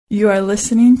You are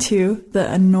listening to the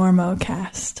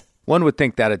EnormoCast. One would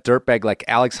think that a dirtbag like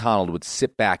Alex Honnold would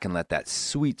sit back and let that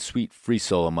sweet, sweet free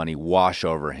solo money wash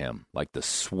over him, like the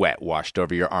sweat washed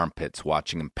over your armpits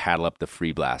watching him paddle up the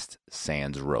free blast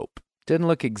sans rope. Didn't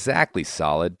look exactly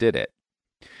solid, did it?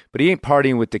 But he ain't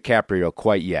partying with DiCaprio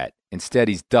quite yet. Instead,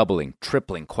 he's doubling,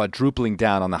 tripling, quadrupling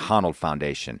down on the Honnold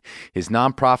Foundation, his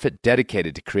nonprofit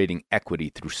dedicated to creating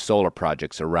equity through solar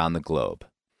projects around the globe.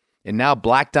 And now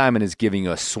Black Diamond is giving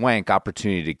you a swank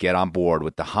opportunity to get on board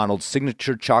with the Honnold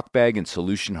signature chalk bag and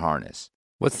solution harness.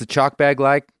 What's the chalk bag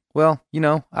like? Well,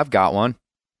 I've got one.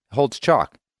 It holds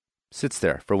chalk. Sits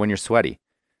there for when you're sweaty.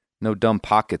 No dumb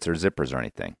pockets or zippers or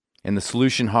anything. And the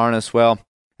solution harness, well,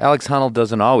 Alex Honnold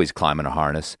doesn't always climb in a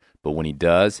harness, but when he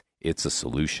does, it's a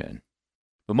solution.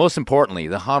 But most importantly,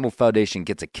 the Honnold Foundation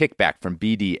gets a kickback from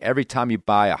BD every time you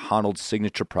buy a Honnold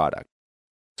signature product.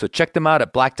 So check them out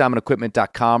at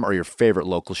blackdiamondequipment.com or your favorite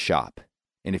local shop.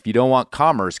 And if you don't want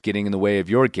commerce getting in the way of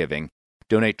your giving,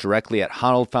 donate directly at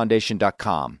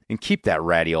honnoldfoundation.com and keep that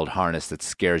ratty old harness that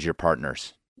scares your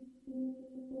partners.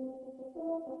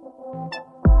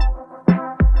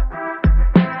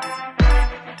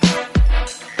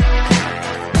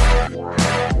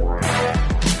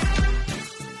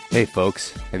 Hey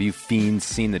folks, have you fiends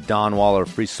seen the Don Waller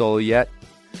free solo yet?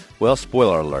 Well,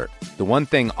 spoiler alert, the one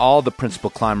thing all the principal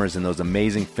climbers in those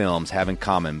amazing films have in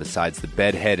common besides the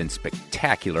bedhead and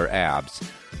spectacular abs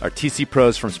are TC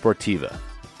pros from Sportiva.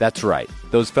 That's right,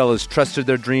 those fellas trusted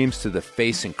their dreams to the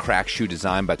face and crack shoe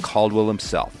designed by Caldwell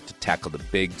himself to tackle the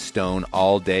big stone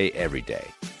all day, every day.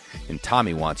 And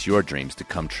Tommy wants your dreams to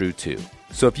come true too.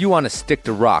 So if you want to stick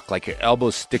to rock like your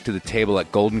elbows stick to the table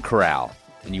at Golden Corral,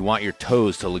 and you want your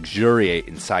toes to luxuriate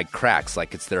inside cracks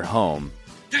like it's their home.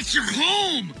 That's your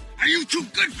home! Are you too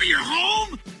good for your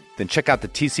home? Then check out the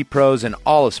TC Pros and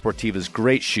all of Sportiva's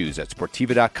great shoes at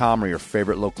Sportiva.com or your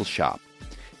favorite local shop.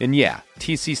 And yeah,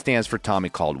 TC stands for Tommy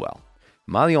Caldwell.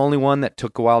 Am I the only one that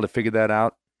took a while to figure that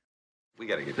out? We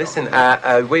gotta get Listen,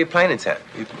 where you playing in town?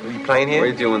 You playing here?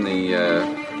 We're doing the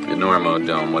Normo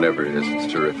Dome, whatever it is.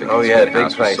 It's terrific. Oh, It's yeah, great big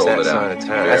house. We place, sold that it out. side of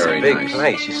town. That's a Very big nice.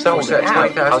 place. You sold it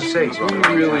out. 20,000 seats.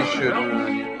 We really should.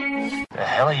 The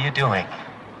hell are you doing?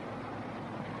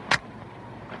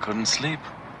 I couldn't sleep.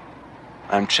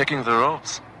 I'm checking the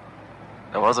ropes.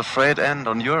 There was a frayed end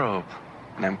on your rope,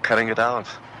 and I'm cutting it out.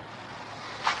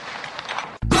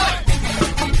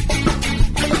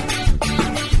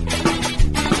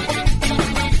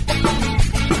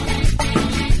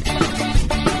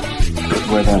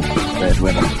 Bad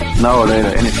weather. No, later,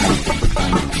 anytime.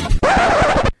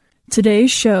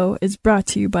 Today's show is brought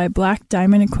to you by Black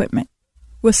Diamond Equipment,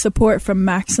 with support from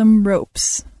Maxim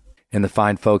Ropes. And the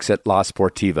fine folks at La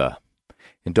Sportiva.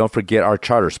 And don't forget our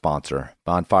charter sponsor,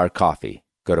 Bonfire Coffee.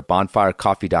 Go to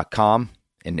bonfirecoffee.com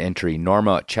and enter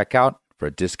Enormo at checkout for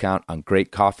a discount on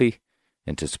great coffee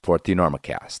and to support the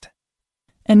EnormoCast.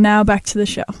 And now back to the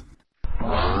show.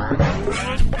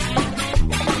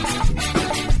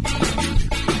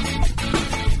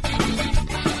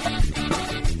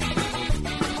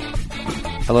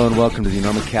 Hello and welcome to the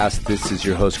EnormoCast. This is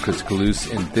your host, Chris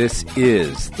Kalous, and this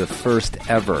is the first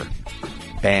ever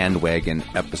BandWagon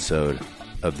episode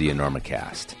of the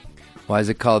EnormoCast. Why is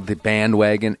it called the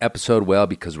BandWagon episode? Well,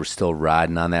 because we're still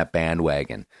riding on that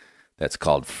bandwagon that's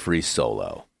called Free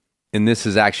Solo. And this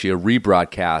is actually a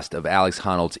rebroadcast of Alex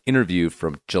Honnold's interview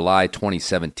from July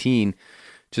 2017,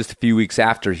 just a few weeks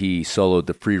after he soloed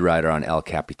the free rider on El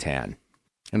Capitan.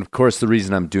 And of course, the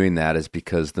reason I'm doing that is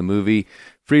because the movie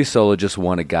Free Solo just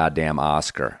won a goddamn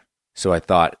Oscar. So I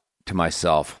thought to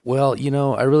myself, well,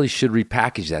 I really should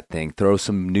repackage that thing, throw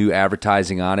some new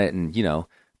advertising on it, and,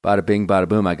 bada bing, bada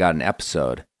boom, I got an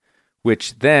episode.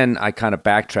 Which then I kind of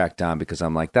backtracked on because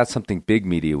I'm like, that's something big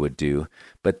media would do.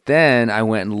 But then I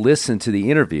went and listened to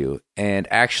the interview, and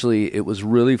actually it was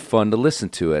really fun to listen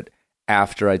to it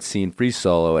after I'd seen Free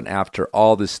Solo and after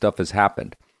all this stuff has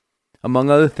happened. Among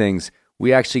other things,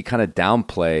 we actually kind of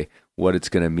downplay what it's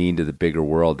going to mean to the bigger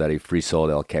world that he free soloed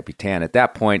El Capitan. At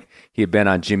that point, he had been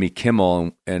on Jimmy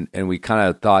Kimmel, and we kind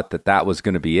of thought that was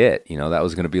going to be it. That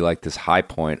was going to be like this high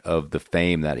point of the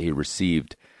fame that he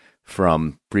received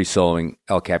from free soloing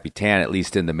El Capitan, at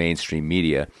least in the mainstream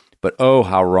media. But oh,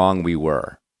 how wrong we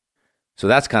were. So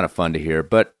that's kind of fun to hear.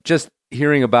 But just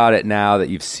hearing about it now that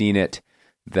you've seen it,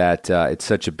 that it's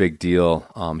such a big deal,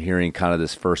 hearing kind of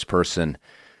this first-person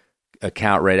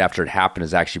account right after it happened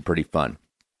is actually pretty fun.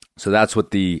 So that's what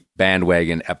the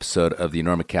BandWagon episode of the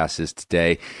EnormoCast is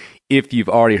today. If you've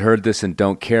already heard this and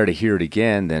don't care to hear it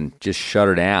again, then just shut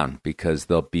her down because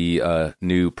there'll be a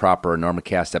new proper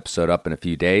EnormoCast episode up in a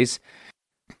few days.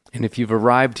 And if you've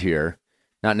arrived here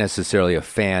not necessarily a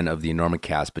fan of the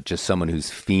Enormocast, but just someone who's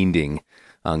fiending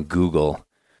on Google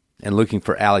and looking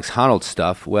for Alex Honnold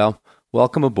stuff, well,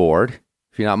 welcome aboard.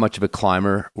 If you're not much of a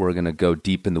climber, we're going to go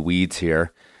deep in the weeds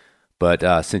here.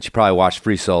 But since you probably watched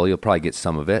Free Solo, you'll probably get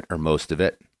some of it or most of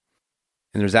it.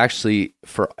 And there's actually,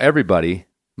 for everybody,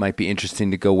 might be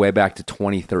interesting to go way back to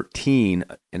 2013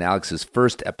 in Alex's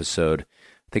first episode.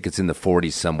 I think it's in the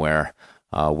 40s somewhere,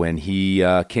 when he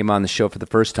came on the show for the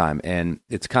first time. And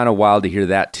it's kind of wild to hear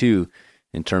that too,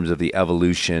 in terms of the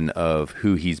evolution of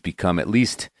who he's become, at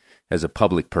least as a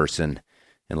public person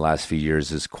in the last few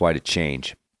years, is quite a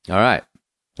change. All right,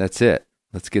 that's it.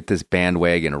 Let's get this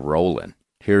bandwagon rolling.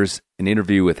 Here's an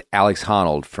interview with Alex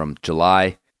Honnold from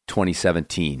July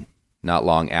 2017, not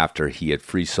long after he had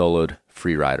free soloed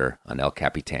Freerider on El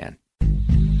Capitan.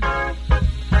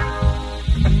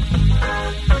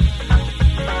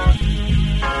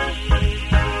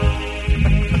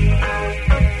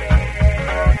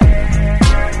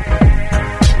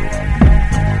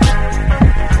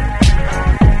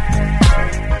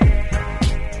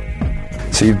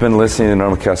 So you've been listening to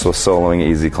Enormocast while soloing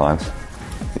Easy Climbs?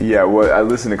 Yeah, well, I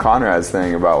listened to Conrad's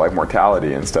thing about like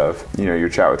mortality and stuff. You know, your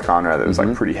chat with Conrad that was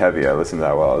like pretty heavy. I listened to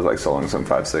that while I was like soloing some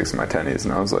 5.6 in my tennies,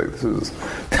 and I was like, this is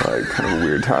like kind of a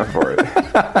weird time for it.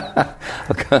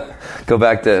 Go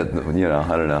back to,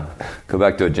 I don't know. Go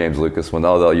back to a James Lucas one,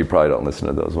 although you probably don't listen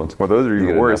to those ones. Well, those are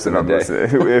even worse than I'm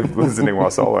listening while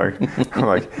soloing. I'm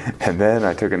like, and then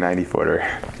I took a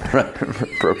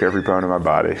 90-footer, broke every bone in my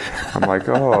body. I'm like,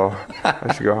 oh,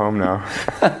 I should go home now.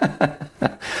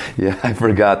 Yeah, I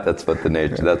forgot that's what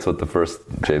the first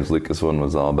James Lucas one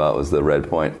was all about, was the Red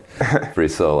Point free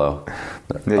solo.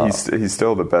 Yeah, he's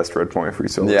still the best Red Point free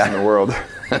soloist in the world.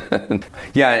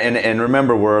 Yeah, and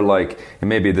remember, we're like, and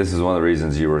maybe this is one of the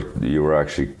reasons you were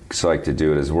actually psyched to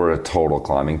do it, is we're a total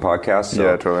climbing podcast. So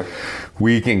yeah, totally.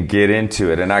 We can get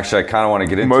into it, and actually I kind of want to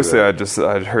get into Mostly it.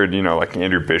 I'd heard, like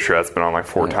Andrew Bisharat's been on like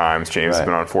 4 times, James has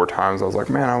been on 4 times. I was like,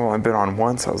 man, I've only been on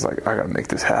once. I was like, I got to make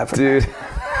this happen. Dude.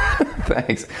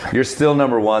 Thanks. You're still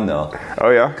number 1 though. Oh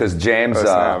yeah, because James.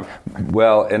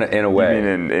 Well, in a way. You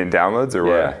mean in downloads or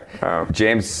what? Yeah.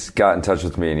 James got in touch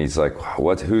with me and he's like,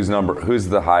 Who's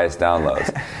the highest downloads?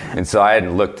 And so I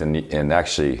hadn't looked in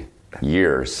actually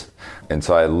years, and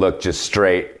so I looked just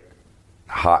straight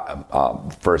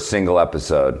for a single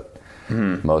episode.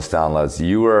 Most downloads.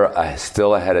 You were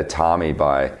still ahead of Tommy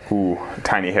by... Ooh,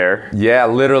 tiny hair. Yeah,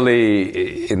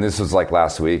 literally, and this was like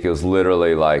last week, it was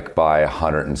literally like by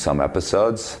 100 and some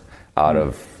episodes out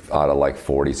of like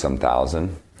 40-some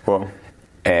thousand. Whoa.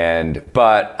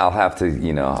 But I'll have to,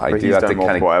 I do have to kind of...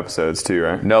 multiple episodes too,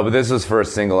 right? No, but this was for a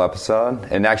single episode,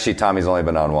 and actually Tommy's only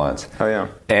been on once. Oh, yeah.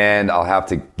 And I'll have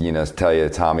to, tell you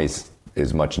Tommy's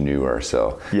is much newer,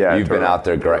 so yeah, you've been out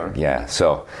there great. Totally. Yeah,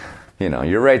 so...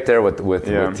 you're right there with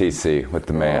TC, with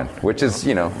the man, which is,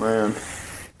 man.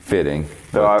 Fitting.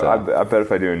 So I bet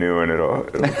if I do a new one, it'll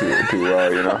do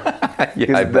well, Yeah,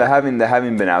 because the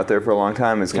having been out there for a long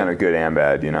time is kind of good and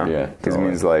bad, Yeah. Because it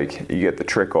means like you get the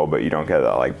trickle, but you don't get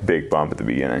that like big bump at the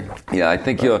beginning. Yeah, I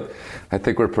think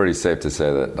we're pretty safe to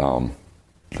say that.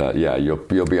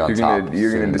 You'll be on top.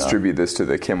 You're gonna distribute this to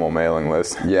the Kimmel mailing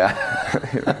list. Yeah.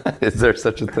 Is there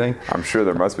such a thing? I'm sure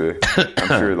there must be. I'm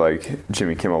sure like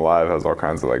Jimmy Kimmel Live has all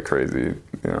kinds of like crazy,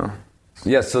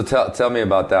 Yeah. So tell me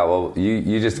about that. Well,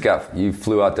 you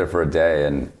flew out there for a day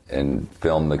and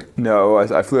filmed the. No,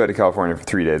 I flew out to California for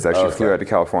 3 days. I actually flew out to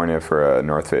California for a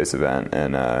North Face event,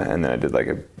 and then I did like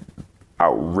a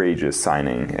outrageous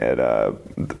signing at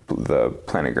the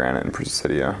Planet Granite in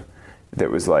Presidio. It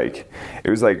was like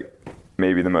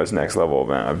maybe the most next level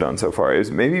event I've done so far. It was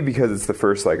maybe because it's the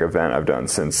first like event I've done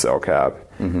since El Cap.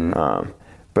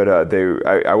 But I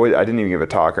didn't even give a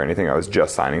talk or anything. I was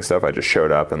just signing stuff. I just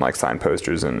showed up and like signed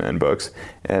posters and books.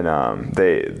 And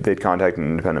they'd contacted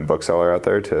an independent bookseller out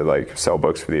there to like sell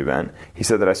books for the event. He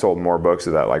said that I sold more books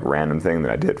of that like random thing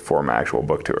than I did for my actual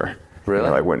book tour.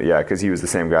 Really? Because he was the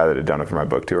same guy that had done it for my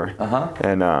book tour.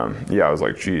 And I was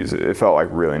like, geez, it felt like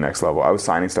really next level. I was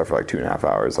signing stuff for like 2.5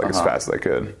 hours, like as fast as I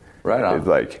could. Right on.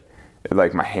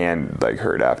 Like my hand like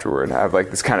hurt afterward. I have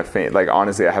like this kind of faint. Like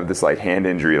honestly, I have this like hand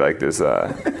injury. Like this.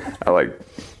 Yeah.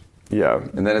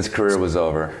 And then his career was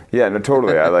over. Yeah. No,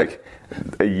 totally. I like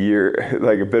a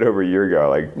bit over a year ago,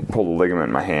 I like pulled a ligament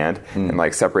in my hand, and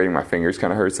like separating my fingers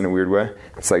kind of hurts in a weird way.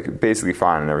 It's like basically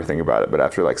fine and everything about it, but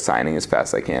after like signing as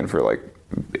fast as I can for like,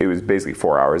 it was basically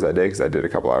 4 hours that day because I did a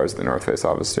couple hours at the North Face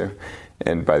office too.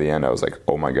 And by the end, I was like,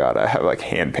 oh my God, I have like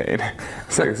hand pain.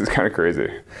 It's like, this is kind of crazy.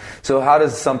 So how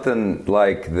does something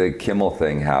like the Kimmel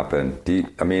thing happen?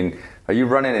 Are you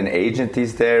running an agent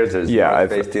these days? There's North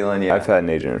Face dealing? I've had an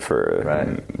agent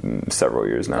for several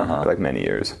years now, like many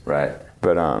years. Right.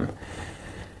 But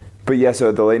yeah,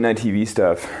 so the late night TV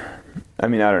stuff, I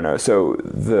mean, I don't know. So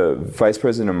the vice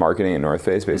president of marketing at North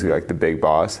Face, basically like the big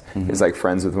boss, is like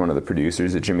friends with one of the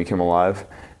producers at Jimmy Kimmel Live.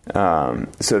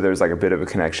 So there's like a bit of a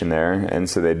connection there. And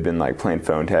so they'd been like playing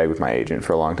phone tag with my agent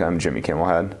for a long time. Jimmy Kimmel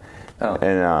had. Oh.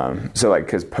 And so like,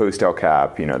 cause post El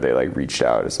Cap, you know, they like reached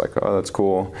out. It's like, oh, that's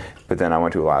cool. But then I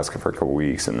went to Alaska for a couple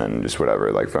weeks and then just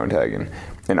whatever, like phone tagging.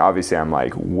 And obviously I'm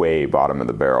like way bottom of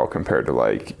the barrel compared to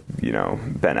like, you know,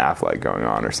 Ben Affleck going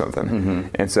on or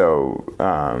something. And so,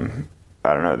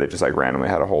 I don't know, they just like randomly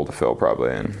had a hole to fill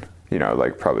probably. And, you know,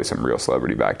 like probably some real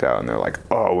celebrity backed out and they're like,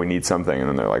 oh, we need something. And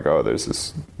then they're like, oh, there's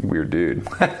this weird dude.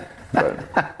 But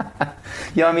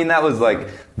yeah, I mean, that was like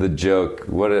the joke.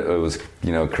 What it was,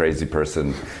 you know, crazy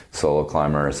person, solo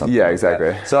climber or something. Yeah,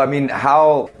 exactly. Like so, I mean,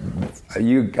 how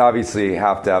you obviously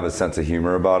have to have a sense of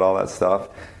humor about all that stuff,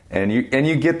 and you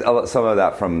get some of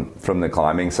that from the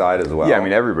climbing side as well. Yeah, I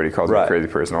mean, everybody calls me a crazy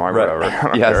person. Or whatever.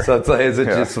 Yeah, so it's like, is it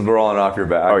just rolling off your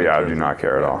back? Oh yeah, I do not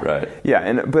care at all. Right.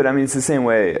 Yeah, but I mean, it's the same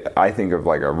way I think of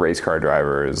like a race car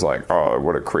driver is like, oh,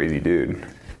 what a crazy dude.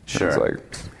 Sure. It's like.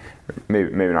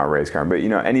 Maybe not race car, but you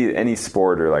know, any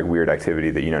sport or like weird activity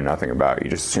that you know nothing about, you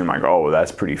just assume like, oh, well,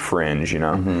 that's pretty fringe, you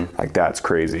know, like that's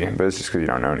crazy, but it's just because you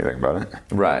don't know anything about it.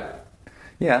 Right.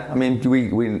 Yeah. I mean,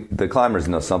 we the climbers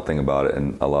know something about it,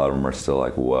 and a lot of them are still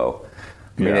like, whoa.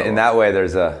 I mean, in that way,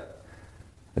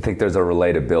 I think there's a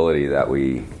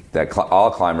relatability that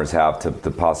all climbers have to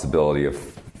the possibility of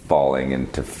falling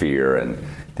and to fear and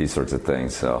these sorts of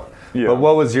things. So. Yeah. But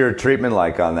what was your treatment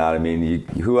like on that? I mean,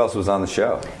 who else was on the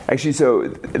show? Actually, so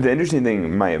the interesting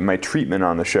thing, my treatment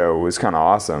on the show was kind of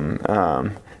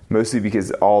awesome. Mostly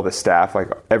because all the staff, like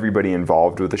everybody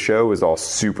involved with the show, was all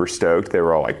super stoked. They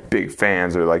were all like big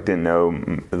fans, or like didn't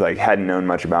know, like hadn't known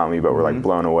much about me, but were like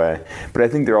blown away. But I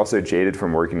think they're also jaded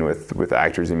from working with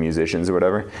actors and musicians or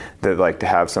whatever. That like to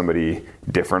have somebody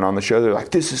different on the show, they're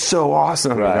like, this is so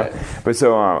awesome. Right. You know? But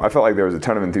so I felt like there was a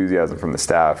ton of enthusiasm from the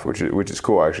staff, which is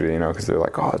cool actually, you know, because they're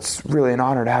like, oh, it's really an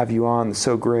honor to have you on. It's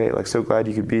so great. Like, so glad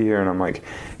you could be here. And I'm like,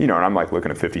 you know, and I'm like looking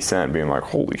at 50 Cent, being like,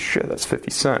 holy shit, that's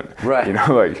 50 Cent. Right. You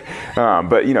know, like.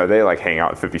 But you know, they like hang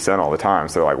out with 50 Cent all the time,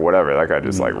 so they're like, whatever, that guy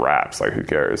just like raps, like who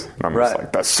cares? And I'm just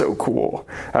like, that's so cool.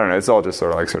 I don't know, it's all just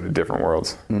sort of different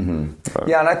worlds.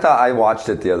 Yeah, and I watched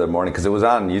it the other morning because it was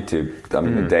on YouTube. I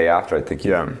mean, the day after, I think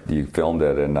you filmed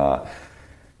it, and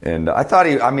I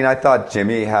thought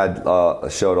Jimmy had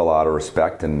showed a lot of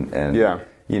respect and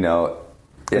you know,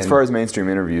 as far as mainstream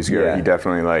interviews go, he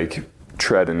definitely like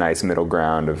tread a nice middle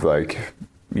ground of like,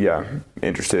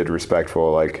 interested,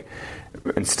 respectful, like.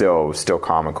 And still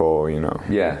comical, you know.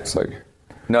 Yeah, it's like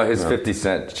no. His 50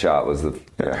 Cent shot was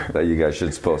that you guys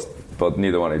should both.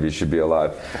 Neither one of you should be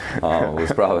alive.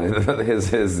 Was probably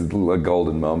his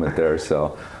golden moment there.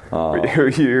 So. He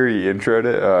introed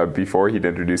it before he'd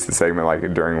introduced the segment.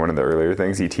 Like during one of the earlier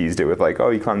things, he teased it with like, "Oh,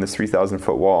 you climbed this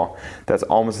 3,000-foot wall. That's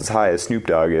almost as high as Snoop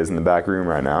Dogg is in the back room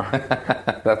right now."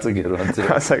 That's a good one too.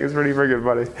 I was like, "It's pretty freaking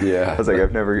funny." Yeah. I was like,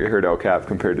 "I've never heard El Cap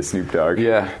compared to Snoop Dogg."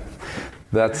 Yeah.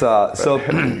 That's so.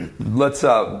 Let's.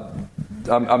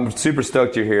 I'm super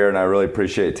stoked you're here, and I really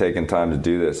appreciate taking time to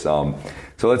do this. So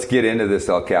let's get into this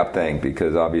El Cap thing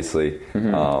because obviously,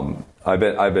 I've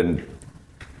been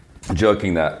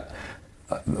joking that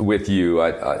with you.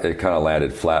 It kind of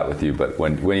landed flat with you, but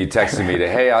when you texted me to,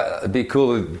 hey, it'd be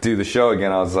cool to do the show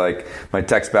again, I was like, my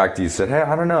text back to you said, hey,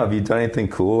 I don't know, have you done anything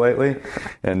cool lately?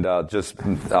 And just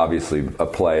obviously a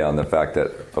play on the fact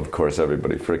that, of course,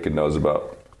 everybody freaking knows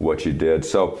about what you did.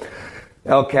 So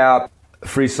El Cap,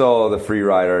 free solo, the free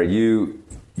rider, you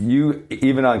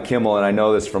even on Kimmel, and I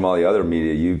know this from all the other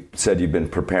media, you said you've been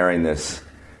preparing this,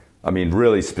 I mean,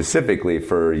 really specifically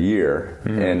for a year.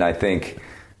 And I think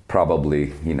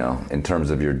probably, you know, in terms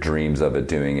of your dreams of it,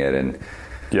 doing it, and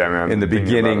in the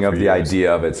beginning of the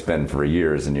idea of it's been for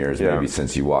years and years, maybe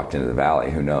since you walked into the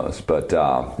valley, who knows? But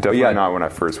definitely not when I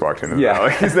first walked into the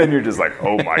valley, because then you're just like,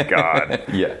 oh my god.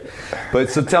 But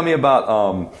so tell me a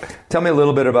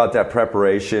little bit about that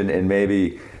preparation, and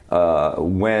maybe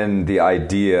when the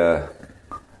idea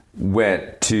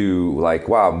went to like,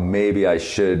 wow, maybe I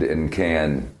should and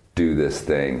can do this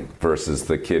thing, versus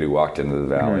the kid who walked into the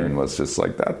valley and was just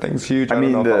like, that thing's huge. I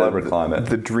don't know if I'll ever climb it.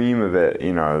 The dream of it,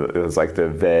 you know, it was like the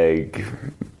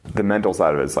mental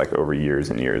side of it is like over years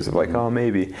and years of like, oh,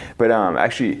 maybe. But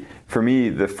actually, for me,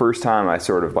 the first time I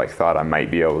sort of like thought I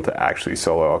might be able to actually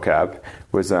solo El Cap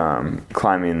was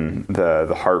climbing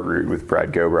the Heart Route with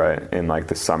Brad Gobright in like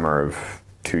the summer of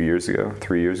 3 years ago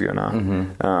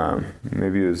now.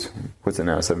 Maybe it was, what's it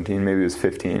now, 17? Maybe it was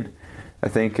 15. I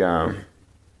think could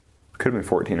have been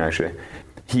 14 actually.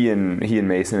 He and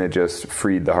Mason had just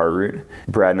freed the hard route.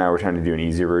 Brad and I were trying to do an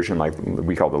easier version, like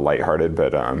we called the lighthearted,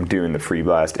 but doing the free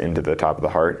blast into the top of the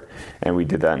heart, and we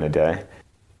did that in a day.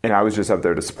 And I was just up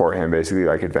there to support him, basically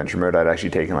like adventure mode. I'd actually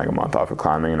taken like a month off of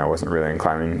climbing, and I wasn't really in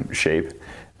climbing shape.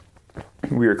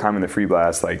 We were climbing the free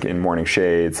blast like in morning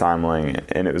shade, simuling,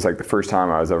 and it was like the first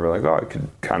time I was ever like, oh, I could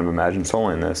kind of imagine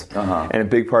soloing this. And a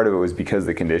big part of it was because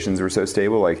the conditions were so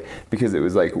stable, like because it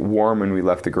was like warm when we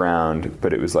left the ground,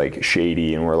 but it was like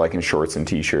shady, and we're like in shorts and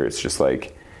t-shirts, just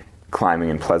like climbing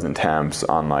in pleasant temps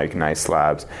on like nice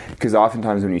slabs. Because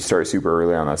oftentimes when you start super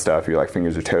early on that stuff, your like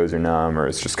fingers or toes are numb, or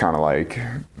it's just kind of like,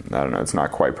 I don't know, it's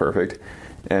not quite perfect.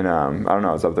 And I don't know,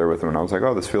 I was up there with him and I was like,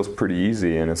 oh, this feels pretty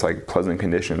easy and it's like pleasant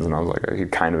conditions, and I was like, I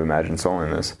could kind of imagine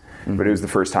soloing this. But it was the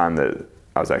first time that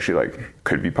I was actually like,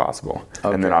 could it be possible?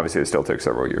 And then obviously it still took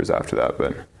several years after that,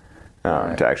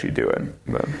 but to actually do it.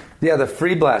 But yeah, the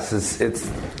free blast it's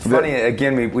funny.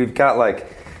 Again, we've got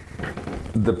like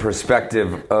the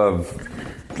perspective of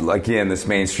like in this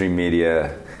mainstream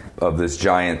media of this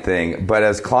giant thing, but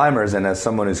as climbers and as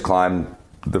someone who's climbed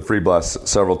the free blast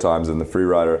several times and the free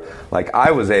rider, like I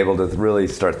was able to really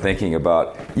start thinking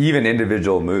about even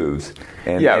individual moves,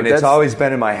 and it's always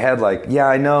been in my head like, yeah,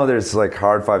 I know there's like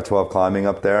hard 512 climbing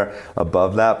up there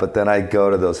above that, but then I go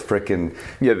to those freaking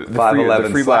 511 the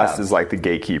free blast is like the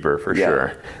gatekeeper for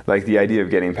sure. Like the idea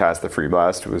of getting past the free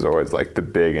blast was always like the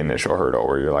big initial hurdle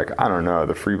where you're like, I don't know,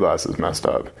 the free blast is messed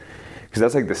up. Because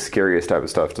that's like the scariest type of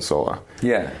stuff to solo.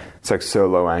 Yeah. It's like so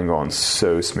low angle and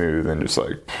so smooth and just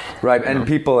like... Right, and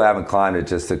people haven't climbed it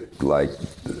just to like...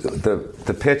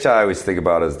 The pitch I always think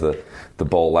about is the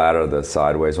bolt ladder, the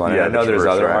sideways one. Yeah, I know there's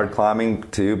other hard climbing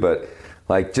too, but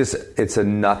like just it's a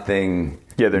nothing...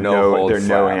 Yeah, there are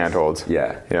no handholds.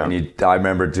 Yeah. And I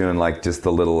remember doing like just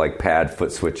the little like pad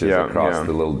foot switches across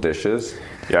the little dishes.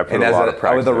 Yeah, and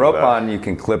with a rope on, you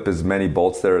can clip as many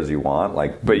bolts there as you want.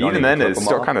 Like, but even then, it's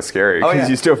still kind of scary because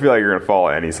you still feel like you're going to fall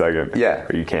at any second. Yeah,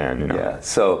 or you can. You know. Yeah.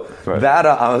 So that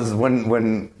I was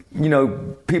when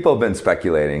people have been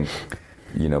speculating,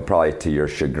 probably to your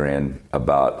chagrin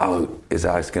about is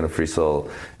Alex going to free solo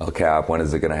El Cap? When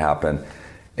is it going to happen?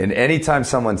 And anytime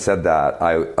someone said that,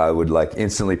 I would like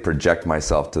instantly project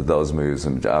myself to those moves,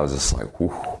 and I was just like,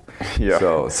 whew.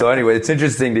 Yeah. So anyway, it's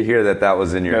interesting to hear that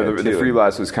was in your head too. The free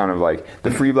blast was kind of like the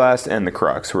free blast and the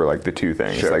crux were like the two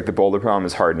things. Sure. Like the boulder problem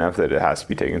is hard enough that it has to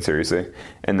be taken seriously,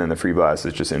 and then the free blast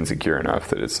is just insecure enough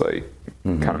that it's like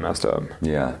kind of messed up.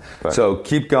 Yeah. But, so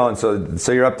keep going.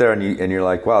 So you're up there and you're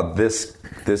like, wow, this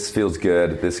feels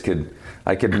good.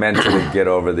 I could mentally get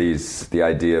over the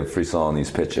idea of free soloing these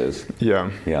pitches.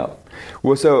 Yeah. Yeah.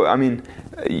 Well, so I mean,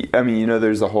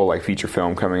 there's the whole like feature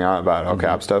film coming out about El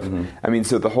Cap stuff. I mean,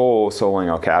 so the whole soloing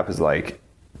El Cap is like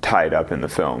tied up in the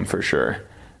film for sure.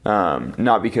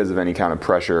 Not because of any kind of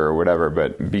pressure or whatever,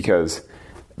 but because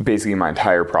basically my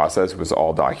entire process was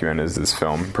all documented as this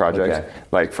film project. Okay.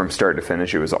 Like from start to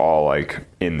finish, it was all like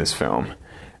in this film.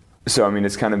 So, I mean,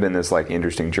 it's kind of been this like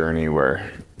interesting journey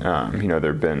where,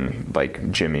 there've been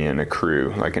like Jimmy and a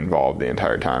crew like involved the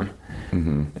entire time.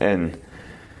 And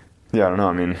yeah, I don't know.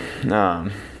 I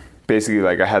mean, basically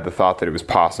like I had the thought that it was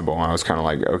possible, and I was kind of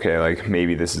like, okay, like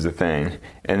maybe this is a thing.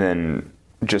 And then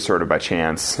just sort of by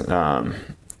chance,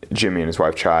 Jimmy and his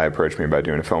wife Chai approached me about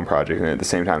doing a film project, and at the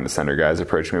same time the Center guys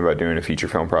approached me about doing a feature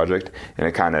film project, and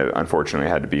it kind of unfortunately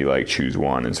had to be like choose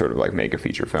one and sort of like make a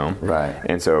feature film. Right.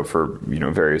 And so for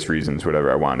various reasons,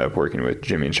 whatever, I wound up working with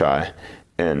Jimmy and Chai,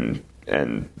 and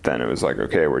then it was like,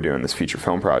 okay, we're doing this feature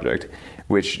film project,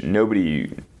 which nobody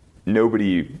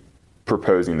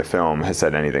proposing the film has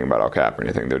said anything about El Cap or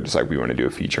anything. They're just like, we want to do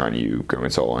a feature on you going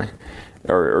soloing,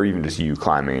 or even just you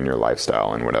climbing and your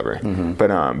lifestyle and whatever.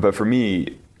 But for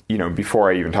me, before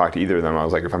I even talked to either of them, I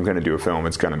was like, if I'm going to do a film,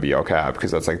 it's going to be El Cap,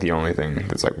 because that's like the only thing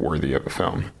that's like worthy of a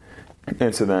film.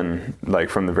 And so then, like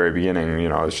from the very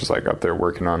beginning, I was just like up there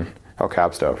working on El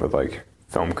Cap stuff with like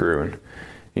film crew and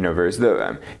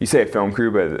you say a film crew,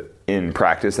 but in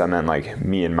practice that meant like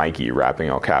me and Mikey wrapping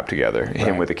El Cap together,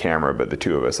 him with a camera, but the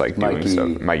two of us like doing stuff.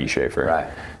 Mikey Schaefer,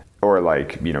 right? Or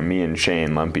like me and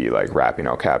Shane Lumpy like wrapping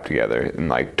El Cap together and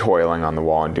like toiling on the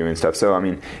wall and doing stuff. So I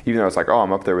mean, even though it's like,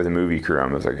 I'm up there with a movie crew,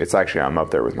 I'm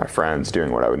up there with my friends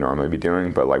doing what I would normally be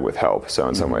doing, but like with help. So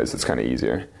in some ways it's kind of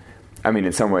easier. I mean,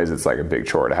 in some ways it's like a big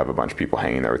chore to have a bunch of people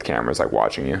hanging there with cameras like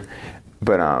watching you,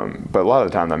 but a lot of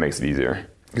the time that makes it easier,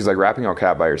 because like wrapping El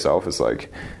Cap by yourself is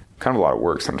like kind of a lot of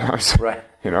work sometimes. Right.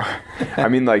 I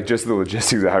mean, like just the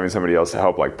logistics of having somebody else to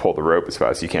help like pull the rope as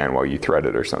fast as you can while you thread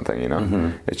it or something,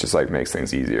 It's just like makes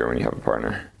things easier when you have a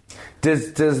partner.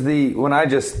 Does when I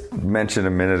just mentioned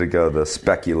a minute ago, the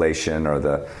speculation or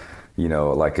the,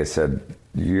 like I said,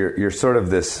 you're sort of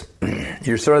this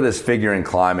figure in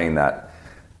climbing that,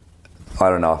 I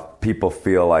don't know, people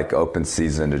feel like open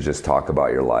season to just talk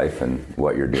about your life and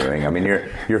what you're doing. I mean,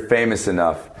 you're famous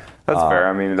enough. That's fair.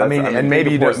 And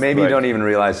maybe you don't even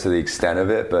realize to the extent of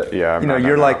it, but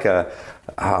you're like a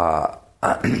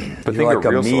you're like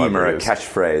a meme or a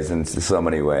catchphrase in so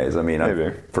many ways. I mean,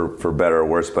 for better or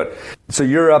worse. But so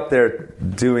you're up there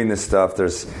doing this stuff.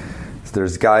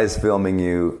 There's guys filming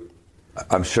you.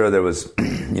 I'm sure there was,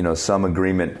 some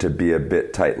agreement to be a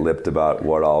bit tight-lipped about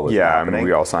what all was happening. I mean,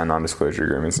 we all signed non-disclosure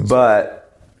agreements. But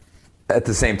at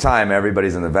the same time,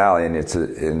 everybody's in the valley, and it's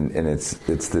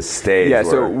this stage. Yeah.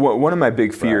 So one of my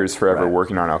big fears forever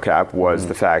working on El Cap was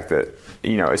the fact that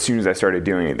as soon as I started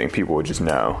doing anything, people would just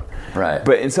know. Right.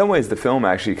 But in some ways, the film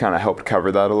actually kind of helped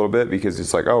cover that a little bit, because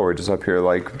it's like, oh, we're just up here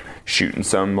like shooting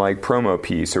some like promo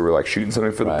piece, or we're like shooting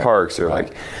something for the parks, or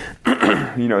like,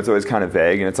 it's always kind of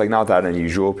vague, and it's like not that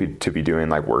unusual to be doing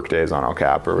like work days on El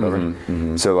Cap or whatever.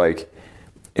 Mm-hmm. So like,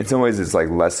 in some ways, it's like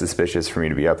less suspicious for me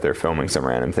to be up there filming some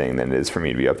random thing than it is for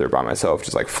me to be up there by myself,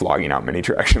 just like flogging out mini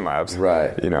traction labs.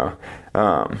 Right.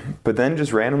 But then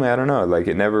just randomly, I don't know, like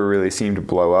it never really seemed to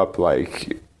blow up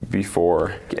like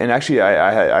before. And actually,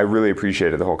 I really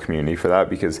appreciated the whole community for that,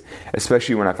 because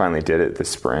especially when I finally did it this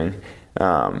spring,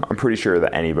 I'm pretty sure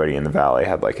that anybody in the valley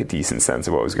had like a decent sense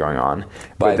of what was going on.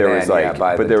 But there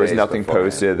was nothing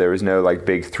posted. There was no like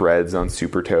big threads on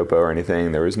Super Topo or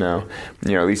anything. There was no,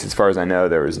 at least as far as I know,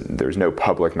 there was no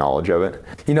public knowledge of it.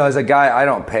 As a guy, I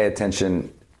don't pay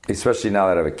attention, especially now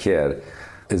that I have a kid,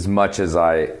 as much as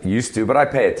I used to, but I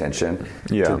pay attention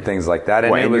to things like that.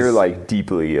 And you're like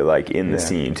deeply like in the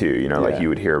scene too, like you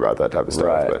would hear about that type of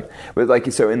stuff. Right. But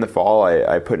like, so in the fall,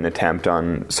 I put an attempt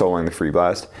on soloing the Free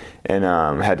Blast, and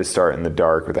had to start in the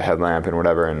dark with a headlamp and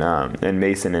whatever. And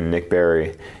Mason and Nick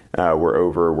Berry were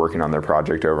over working on their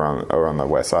project over on the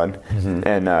west side,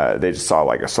 and they just saw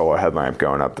like a solo headlamp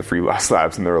going up the Free Blast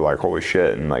slabs, and they were like, holy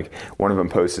shit. And like one of them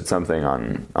posted something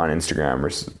on Instagram or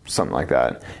something like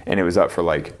that, and it was up for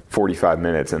like 45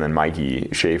 minutes, and then Mikey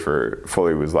Schaefer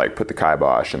fully was like put the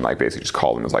kibosh and like basically just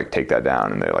called him, was like, take that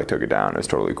down, and they like took it down. It was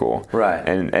totally cool. Right.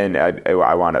 And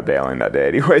I wound up bailing that day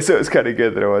anyway, so it was kind of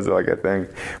good that it wasn't like a thing.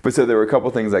 But so there were a couple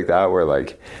things like that where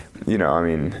like,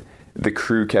 the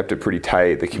crew kept it pretty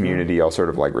tight. The community all sort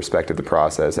of like respected the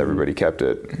process. Everybody kept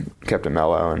it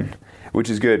mellow, and which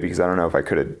is good, because I don't know if I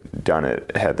could have done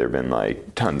it had there been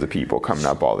like tons of people coming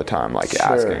up all the time like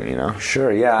asking,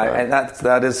 Sure, yeah, and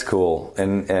that is cool,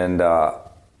 and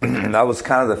that was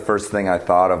kind of the first thing I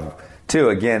thought of too.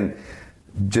 Again,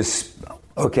 just.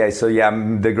 Okay, so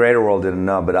the greater world didn't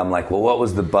know, but I'm like, well, what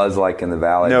was the buzz like in the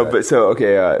valley? No, but so,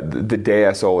 okay, the day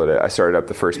I soloed it, I started up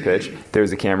the first pitch. There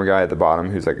was a camera guy at the bottom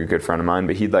who's like a good friend of mine,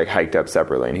 but he'd like hiked up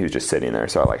separately, and he was just sitting there.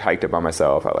 So I like hiked up by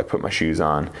myself. I like put my shoes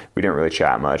on. We didn't really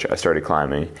chat much. I started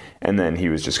climbing, and then he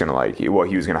was just going to he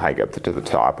was going to hike up to the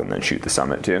top and then shoot the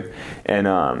summit too. And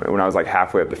when I was like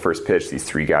halfway up the first pitch, these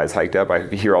three guys hiked up. I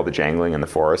could hear all the jangling in the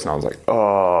forest, and I was like,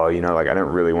 oh, like I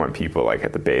didn't really want people like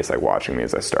at the base like watching me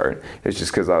as I start. It's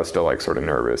just because I was still like sort of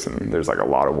nervous, and there's like a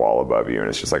lot of wall above you, and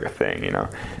it's just like a thing, like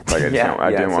I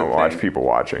didn't want to watch people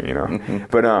watching,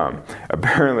 but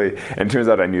apparently, and it turns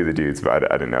out I knew the dudes,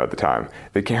 but I didn't know at the time.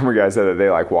 The camera guy said that they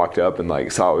like walked up and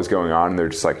like saw what was going on, and they're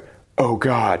just like, oh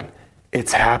god,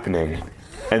 it's happening.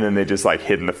 And then they just like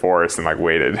hid in the forest and like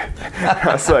waited. I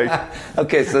was like,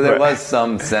 okay, so there was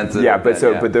some sense of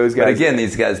but those guys. But again,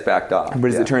 these guys backed off.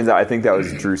 But as it turns out, I think that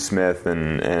was Drew Smith,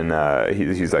 and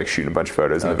he's like shooting a bunch of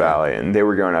photos in the valley, and they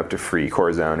were going up to Free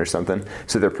Core Zone or something.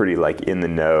 So they're pretty like in the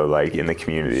know, like in the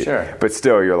community. Sure. But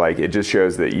still, you're like, it just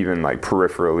shows that even like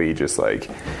peripherally, just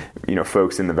like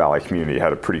folks in the valley community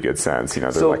had a pretty good sense. They're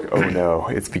like, oh no,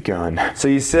 it's begun. So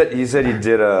you said you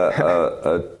did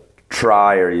a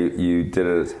try, or you did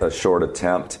a short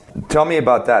attempt. Tell me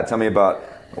about that. Tell me about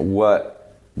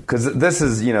what, because this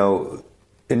is, and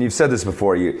you've said this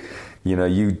before, you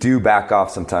do back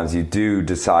off sometimes. You do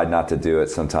decide not to do it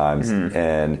sometimes.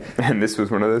 And this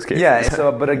was one of those cases. Yeah. So,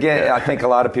 but again, I think a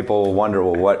lot of people will wonder,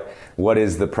 well, what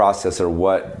is the process, or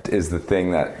what is the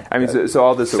thing that so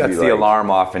all this sets will be the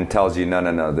alarm off and tells you,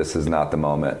 no, this is not the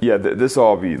moment. Yeah, this will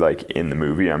all be like in the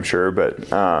movie, I'm sure. But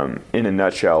in a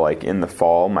nutshell, like in the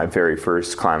fall, my very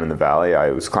first climb in the valley, I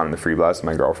was climbing the Free Blast with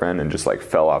my girlfriend and just like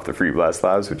fell off the Free Blast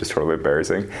slabs, which is totally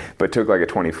embarrassing. But took like a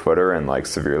 20-footer and like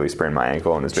severely sprained my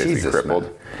ankle and was basically crippled.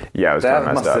 Man. Yeah, it was kind of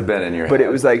messed up. That must have been in your head. But it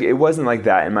was like, it wasn't like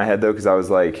that in my head though, because I was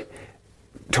like,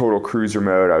 total cruiser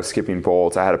mode. I was skipping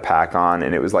bolts. I had a pack on,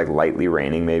 and it was like lightly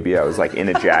raining maybe. I was like in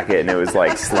a jacket, and it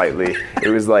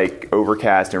was like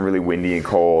overcast and really windy and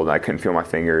cold, and I couldn't feel my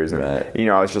fingers. And,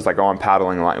 I was just like, I'm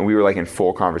paddling a lot. And we were like in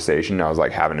full conversation. I was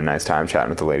like having a nice time chatting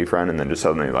with the lady friend, and then just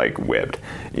suddenly like whipped,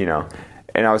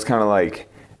 And I was kind of like,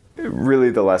 really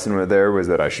the lesson there was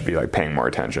that I should be like paying more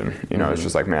attention. It's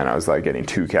just like, man, I was like getting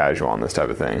too casual on this type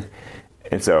of thing.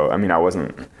 And so,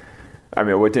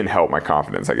 it didn't help my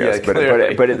confidence, I guess.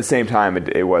 But at the same time,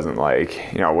 it wasn't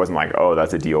like, oh,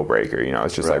 that's a deal breaker.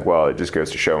 It's just like, well, it just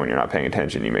goes to show when you're not paying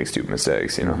attention, you make stupid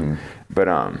mistakes, But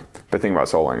the thing about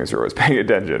soloing is you're always paying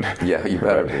attention. Yeah, you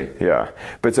better be. Yeah.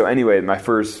 But so anyway, my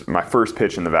first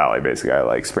pitch in the valley, basically, I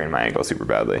like sprained my ankle super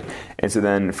badly. And so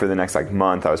then for the next like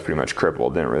month, I was pretty much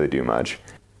crippled, didn't really do much.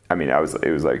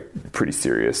 It was like pretty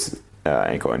serious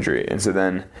ankle injury. And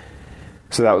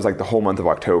so that was like the whole month of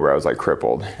October, I was like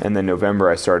crippled. And then November,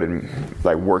 I started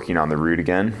like working on the route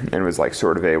again and was like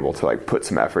sort of able to like put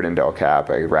some effort into El Cap.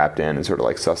 I wrapped in and sort of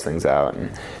like sussed things out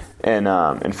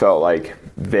and felt like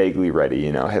vaguely ready,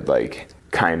 had like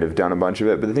kind of done a bunch of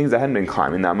it. But the thing is, I hadn't been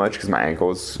climbing that much because my ankle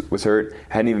was hurt.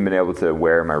 I hadn't even been able to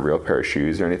wear my real pair of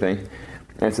shoes or anything.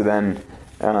 And so then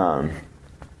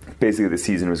basically the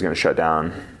season was going to shut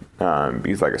down.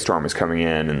 Because like a storm was coming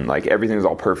in and like everything was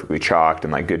all perfectly chalked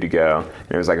and like good to go,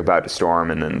 and it was like about to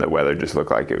storm, and then the weather just looked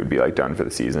like it would be like done for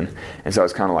the season. And so I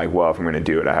was kind of like, well, if I'm going to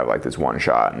do it, I have like this one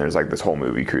shot, and there's like this whole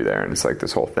movie crew there, and it's like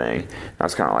this whole thing. And I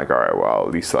was kind of like, all right, well,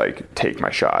 at least like take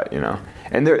my shot,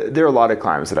 And there are a lot of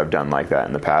climbs that I've done like that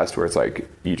in the past where it's like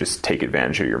you just take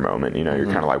advantage of your moment, You're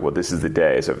kind of like, well, this is the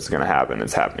day, so if it's going to happen,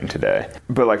 it's happening today.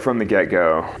 But like from the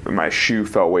get-go, my shoe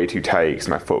felt way too tight because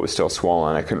my foot was still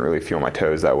swollen. I couldn't really feel my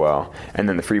toes that well. And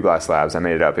then the free blast labs, I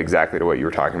made it up exactly to what you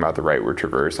were talking about, the rightward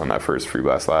traverse on that first free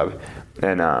blast lab.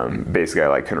 And basically I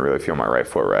like couldn't really feel my right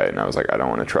foot right. And I was like, I don't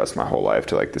want to trust my whole life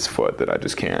to like this foot that I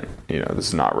just can't, this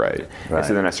is not right. And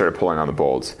so then I started pulling on the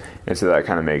bolts. And so that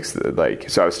kind of makes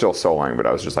so I was still soloing, but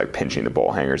I was just like pinching the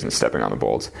bolt hangers and stepping on the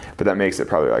bolts. But that makes it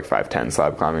probably like 5'10"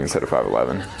 slab climbing instead of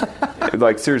 5'11".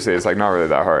 Like seriously, it's like not really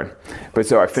that hard. But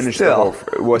so I finished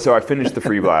the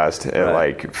free blast at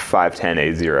like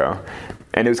 5'10" A0.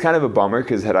 And it was kind of a bummer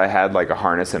because had I had like a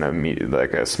harness and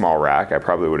a small rack, I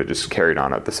probably would have just carried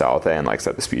on up the Salate and like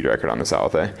set the speed record on the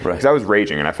Salate. Because I was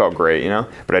raging and I felt great,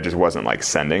 but I just wasn't like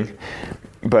sending.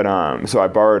 But so I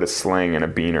borrowed a sling and a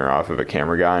beaner off of a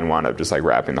camera guy and wound up just like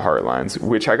wrapping the heart lines,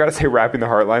 which I gotta say, wrapping the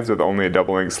heart lines with only a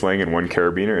double-length sling and one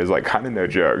carabiner is like kind of no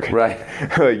joke. Right.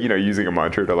 Like, using a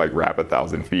mantra to like wrap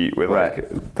 1,000 feet with like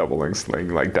a double-length sling,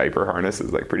 like diaper harness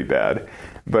is like pretty bad.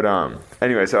 But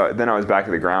anyway, so then I was back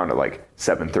at the ground at like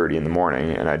 7:30 in the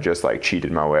morning, and I just like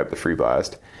cheated my way up the free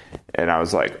blast, and I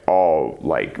was like all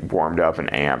like warmed up and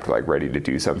amped, like ready to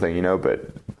do something,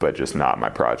 but just not my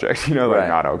project, like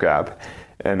not El Cap.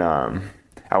 And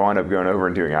I wound up going over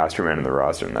and doing Astroman in the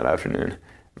Rostrum that afternoon,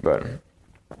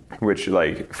 which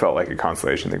like felt like a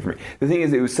consolation thing for me. The thing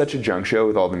is, it was such a junk show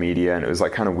with all the media, and it was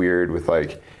like kind of weird with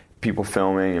like people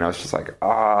filming, and I was just like,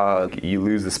 you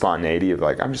lose the spontaneity of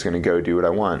like, I'm just going to go do what I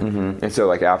want. Mm-hmm. And so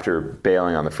like after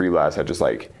bailing on the free blast, I just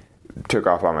like took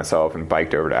off by myself and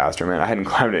biked over to Astroman. I hadn't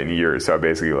climbed it in years, so I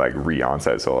basically like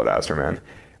re-onset soloed Astroman,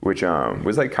 which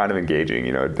was like kind of engaging.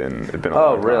 It'd been a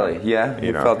long time. Really? Yeah?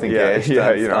 You felt engaged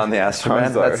on the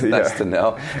Astroman? That's nice to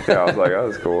know. Yeah, I was like, oh,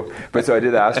 that's cool. But so I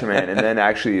did the Astroman, and then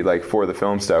actually like for the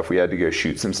film stuff, we had to go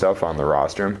shoot some stuff on the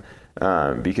Rostrum.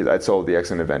 Because I'd sold the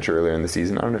Excellent Adventure earlier in the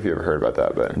season. I don't know if you ever heard about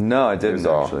that, but no, I didn't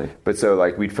actually. But so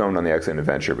like we'd filmed on the Excellent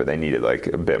Adventure, but they needed like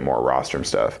a bit more Rostrum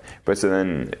stuff. But so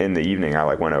then in the evening, I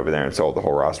like went over there and sold the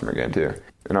whole Rostrum again too.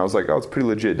 And I was like, oh, it's a pretty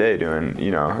legit day doing,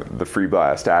 the free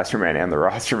blast Astroman and the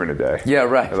Rostrum in a day. Yeah,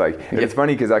 right. Like it's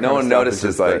funny because no one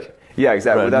notices like. Yeah,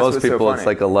 exactly. Right. Well, most people, so it's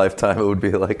like a lifetime. It would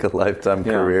be like a lifetime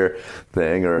career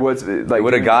thing, or it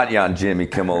would have got you on Jimmy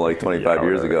Kimmel like 25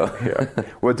 years ago. Yeah.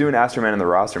 Well, doing Astroman in the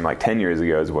Rostrum like 10 years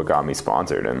ago is what got me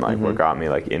sponsored and like what got me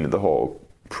like into the whole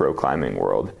pro climbing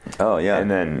world. Oh yeah. And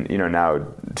then now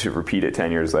to repeat it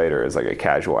 10 years later is like a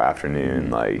casual afternoon,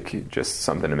 like just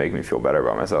something to make me feel better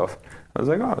about myself. I was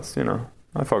like, oh, it's,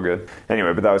 I felt good.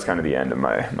 Anyway, but that was kind of the end of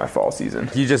my fall season.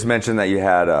 You just mentioned that you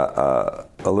had a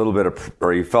little bit of,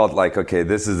 or you felt like, okay,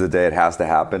 this is the day it has to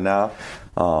happen now.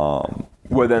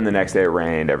 Well, then the next day it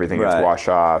rained. Everything gets washed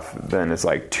off. Then it's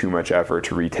like too much effort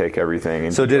to retake everything.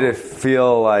 And so did it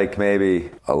feel like maybe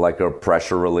like a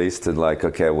pressure release to like,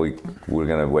 okay, we're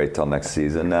going to wait till next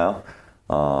season now?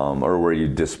 Or were you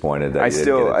disappointed that I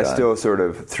still sort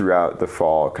of throughout the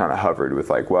fall kind of hovered with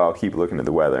like, well, keep looking at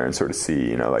the weather and sort of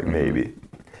see, like maybe.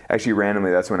 Actually,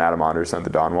 randomly, that's when Adam Anders sent the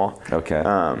Dawn Wall. Okay.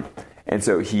 And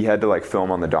so he had to like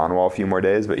film on the Dawn Wall a few more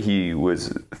days, but he was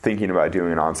thinking about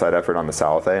doing an on-site effort on the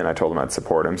Salothay, and I told him I'd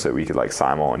support him so we could like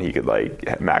simul and he could like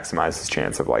maximize his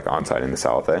chance of like on-siting the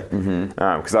Salothay.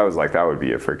 Because I was like, that would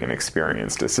be a freaking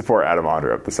experience to support Adam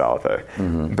Onder up the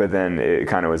Salothay. But then it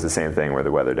kind of was the same thing where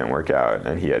the weather didn't work out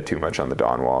and he had too much on the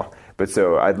Dawn Wall. But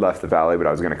so I'd left the valley, but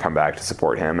I was going to come back to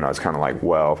support him, and I was kind of like,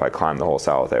 well, if I climb the whole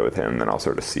Salothay with him, then I'll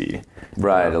sort of see.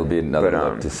 Right, it'll be another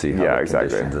look to see how the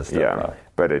conditions and stuff are.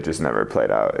 But it just never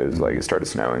played out. It was like it started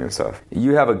snowing and stuff.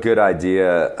 You have a good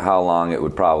idea how long it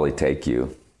would probably take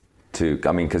you to,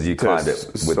 I mean, because you climbed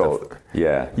it with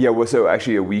Yeah, well, so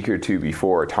actually a week or two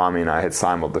before, Tommy and I had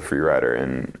simuled the Freerider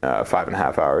in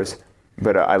 5.5 hours.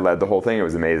 But I led the whole thing. It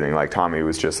was amazing. Like, Tommy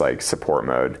was just like support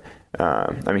mode.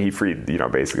 I mean, he freed,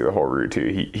 basically the whole route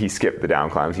too. He skipped the down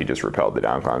climbs. He just repelled the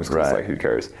down climbs because like, who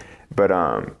cares? But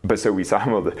so we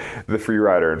simuled the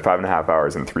Freerider in 5.5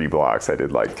 hours in 3 blocks. I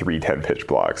did like 3 10-pitch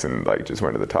blocks and like just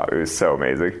went to the top. It was so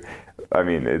amazing. I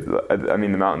mean,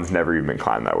 the mountain's never even been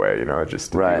climbed that way. It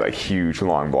just like huge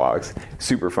long blocks,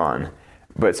 super fun.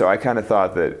 But so I kind of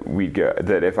thought that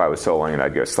that if I was soloing it,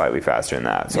 I'd go slightly faster than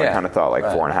that. So I kind of thought like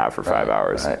 4.5 or 5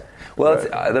 hours. Right.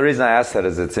 Well, the reason I asked that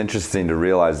is it's interesting to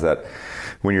realize that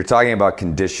when you're talking about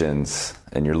conditions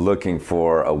and you're looking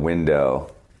for a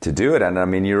window to do it, and I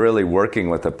mean, you're really working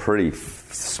with a pretty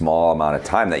small amount of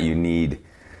time that you need.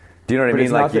 Do you know what I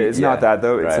mean? It's not that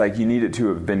though. It's like you need it to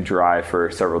have been dry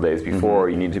for several days before.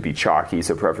 You need it to be chalky,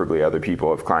 so preferably other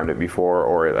people have climbed it before,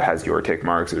 or it has your tick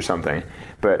marks or something.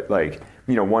 But like,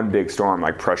 one big storm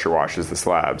like pressure washes the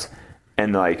slabs.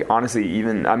 And like, honestly,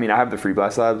 I have the free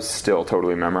blast slabs still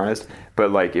totally memorized, but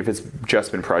like if it's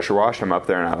just been pressure washed, I'm up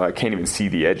there and I can't even see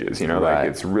the edges, like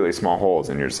it's really small holes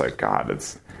and you're just like, God,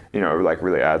 it's, like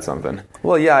really add something.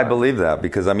 Well, yeah, I believe that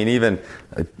because I mean,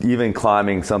 even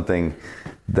climbing something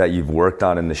that you've worked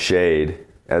on in the shade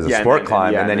as a sport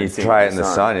climb, and then you try it in the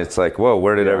sun, it's like, whoa,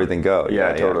 where did everything go?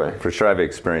 Yeah, totally. For sure, I've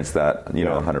experienced that,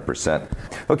 100%.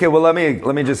 Okay, well, let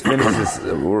me just finish this.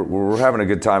 We're having a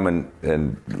good time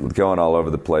and going all over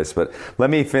the place, but let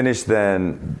me finish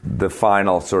then the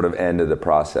final sort of end of the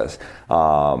process.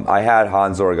 I had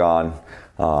Hans-Org on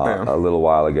a little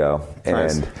while ago.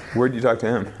 And nice. Where did you talk to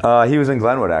him? He was in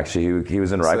Glenwood, actually. He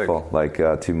was in Rifle like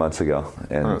 2 months ago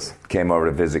and came over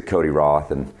to visit Cody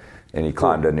Roth and he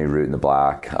climbed a new route in the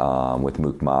Black with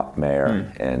Mook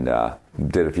Mayer and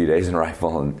did a few days in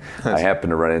Rifle, and I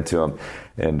happened to run into him.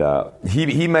 And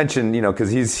he mentioned,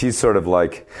 because he's sort of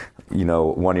like,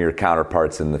 one of your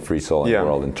counterparts in the free soloing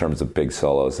world in terms of big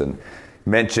solos, and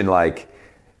mentioned like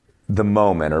the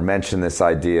moment, or mentioned this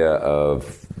idea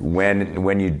of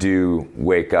when you do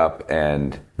wake up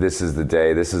and this is the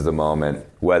day, this is the moment,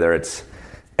 whether it's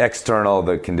external,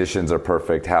 the conditions are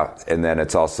perfect, and then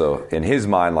it's also in his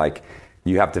mind like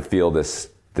you have to feel this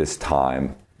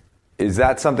time. Is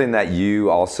that something that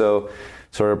you also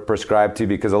sort of prescribe to?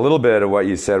 Because a little bit of what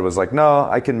you said was like, no,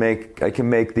 I can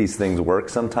make these things work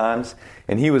sometimes,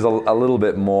 and he was a little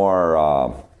bit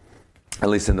more at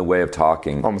least in the way of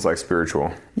talking, almost like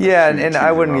spiritual. Yeah, and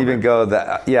I wouldn't even go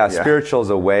that. Yeah, spiritual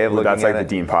is a way of looking at it. That's like the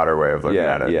Dean Potter way of looking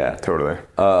at it. Yeah, totally.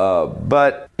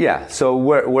 But yeah, so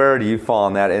where do you fall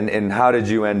on that? And how did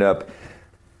you end up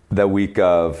the week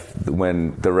of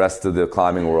when the rest of the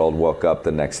climbing world woke up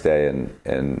the next day?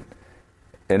 And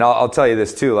I'll tell you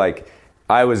this too. Like,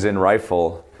 I was in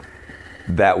Rifle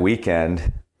that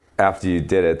weekend after you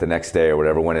did it the next day or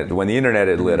whatever, when the internet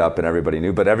had lit up and everybody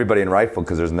knew, but everybody in Rifle,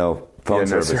 because there's no phone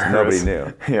service, nobody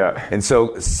knew. Yeah. And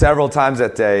so several times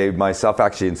that day, myself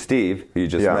actually and Steve, who you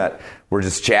just met, were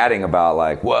just chatting about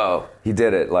like, whoa, he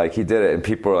did it. And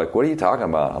people were like, what are you talking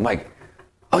about? I'm like,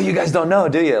 oh, you guys don't know,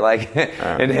 do you? Like,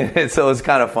 and so it's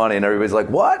kind of funny, and everybody's like,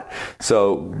 what?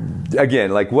 So again,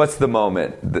 like, what's the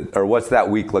moment, or what's that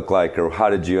week look like, or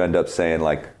how did you end up saying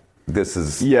like, this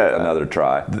is another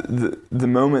try? The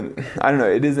moment, I don't know,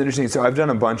 it is interesting. So I've done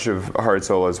a bunch of hard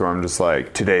solos where I'm just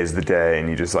like, today's the day, and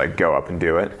you just like go up and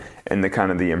do it. And the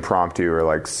kind of the impromptu or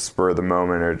like spur of the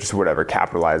moment or just whatever,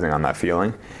 capitalizing on that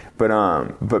feeling.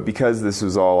 But because this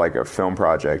was all like a film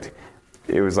project,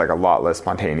 it was like a lot less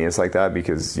spontaneous like that,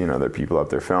 because, there are people up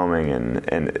there filming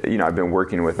and I've been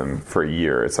working with them for a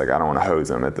year. It's like, I don't want to hose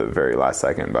them at the very last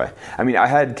second. But I mean, I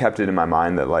had kept it in my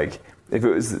mind that like, if it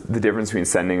was the difference between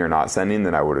sending or not sending,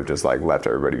 then I would have just like left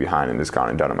everybody behind and just gone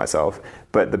and done it myself.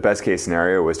 But the best case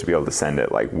scenario was to be able to send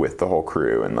it like with the whole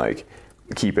crew and like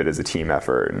keep it as a team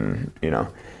effort, and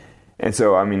And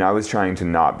so, I mean, I was trying to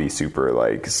not be super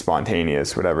like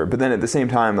spontaneous, whatever. But then at the same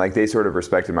time, like they sort of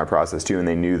respected my process too, and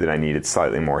they knew that I needed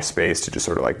slightly more space to just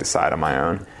sort of like decide on my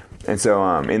own. And so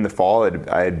in the fall,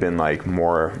 I had been like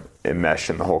more enmeshed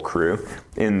in the whole crew.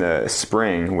 In the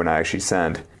spring, when I actually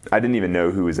sent, I didn't even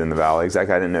know who was in the valley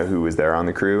exactly. I didn't know who was there on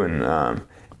the crew, and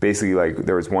basically, like,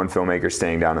 there was one filmmaker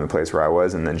staying down in the place where I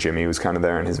was, and then Jimmy was kind of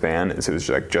there in his van, and so it was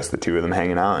like just the two of them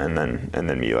hanging out, and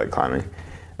then me like climbing.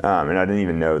 And I didn't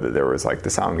even know that there was like the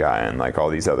sound guy and like all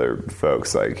these other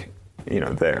folks like, you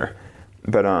know, there.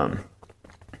 But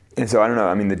and so I don't know.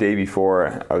 I mean, the day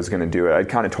before I was going to do it, I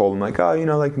kind of told them like, oh, you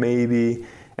know, like maybe.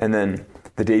 And then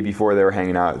the day before they were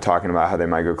hanging out talking about how they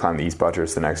might go climb the East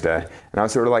Buttress the next day. And I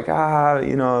was sort of like,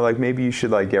 you know, like maybe you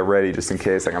should like get ready just in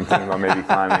case. Like I'm thinking about maybe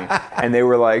climbing. And they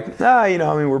were like, you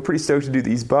know, I mean, we're pretty stoked to do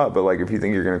the East Butt, but like if you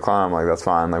think you're going to climb, like that's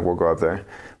fine. Like we'll go up there.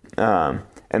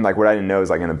 And like what I didn't know is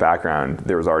like in the background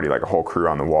there was already like a whole crew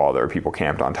on the wall. There were people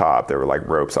camped on top. There were like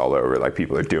ropes all over. Like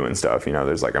people are doing stuff. You know,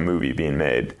 there's like a movie being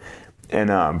made. And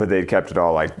but they kept it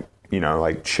all like, you know,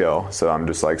 like chill. So I'm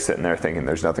just like sitting there thinking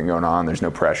there's nothing going on. There's no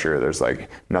pressure. There's like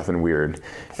nothing weird.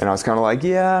 And I was kind of like,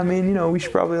 yeah, I mean, you know, we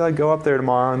should probably like go up there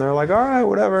tomorrow. And they're like, all right,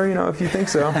 whatever, you know, if you think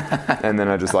so. And then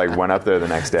I just like went up there the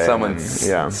next day. Someone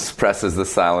presses the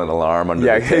silent alarm under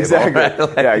the table. Exactly. Right?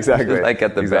 Like, yeah, exactly. Like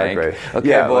at the bank. Okay,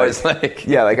 yeah, boys. Like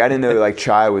I didn't know like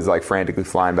Chai was like frantically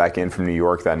flying back in from New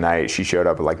York that night. She showed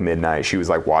up at like midnight. She was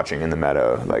like watching in the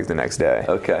meadow like the next day.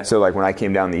 Okay. So like when I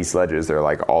came down these ledges, there were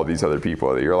like all these other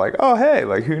people that you're like, oh, hey,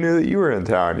 like who knew that you were in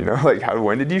town, you know, like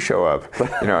when did you show up,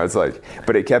 you know? It's like,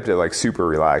 but it kept it like super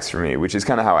relaxed for me, which is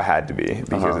kind of how it had to be,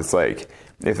 because it's like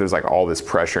if there's like all this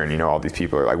pressure and you know all these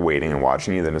people are like waiting and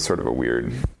watching you, then it's sort of a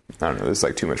weird, I don't know, there's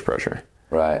like too much pressure,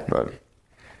 right? But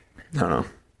I don't know.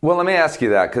 Well, let me ask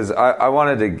you that, because I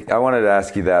wanted to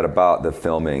ask you that about the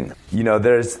filming. You know,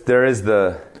 there's like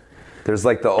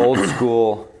the old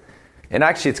school, and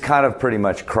actually it's kind of pretty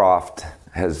much Croft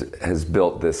has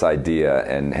built this idea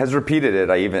and has repeated it.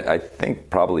 I think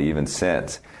probably even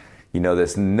since, you know,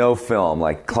 this no film,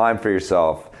 like climb for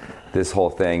yourself, this whole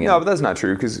thing. No, but that's not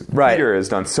true, because Peter has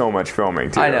done so much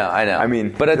filming too. I know. I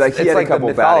mean, but it's like he had like a couple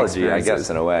the mythology, I guess,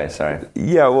 in a way. Sorry.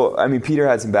 Yeah, well, I mean, Peter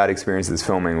had some bad experiences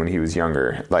filming when he was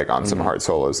younger, like on some hard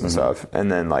solos and stuff, and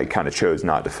then like kind of chose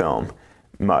not to film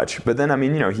much. But then, I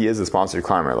mean, you know, he is a sponsored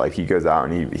climber. Like he goes out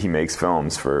and he makes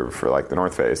films for like the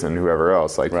North Face and whoever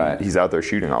else. Like he's out there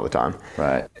shooting all the time.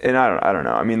 Right. And I don't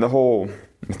know. I mean, the whole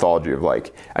mythology of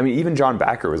like, I mean, even John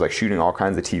Backer was like shooting all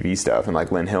kinds of TV stuff, and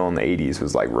like Lynn Hill in the 80s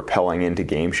was like rappelling into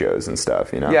game shows and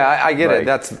stuff, you know? Yeah, I get it.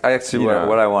 That's actually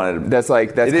what I wanted. That's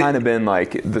kind of been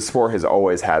like, the sport has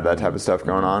always had that type of stuff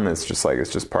going on. It's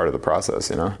just part of the process,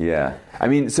 you know? Yeah. I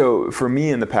mean, so for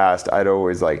me in the past, I'd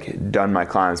always like done my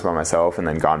climbs by myself and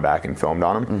then gone back and filmed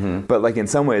on them. But like in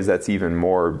some ways that's even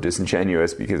more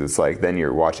disingenuous, because it's like then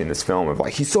you're watching this film of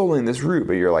like he's soloing this route,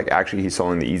 but you're like actually he's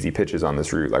soloing the easy pitches on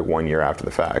this route like 1 year after the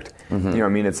fact. You know what I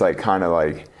mean? It's like kind of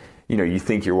like, you know, you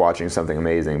think you're watching something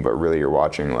amazing, but really you're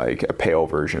watching like a pale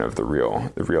version of the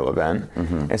real event.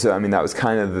 And so I mean that was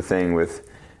kind of the thing with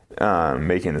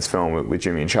making this film with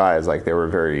Jimmy and Chai, is like they were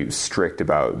very strict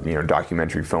about, you know,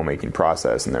 documentary filmmaking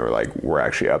process, and they were like, we're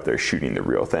actually up there shooting the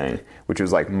real thing, which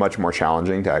was like much more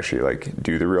challenging to actually like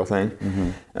do the real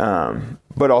thing,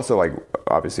 but also like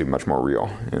obviously much more real,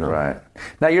 you know. Right.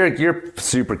 Now you're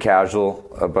super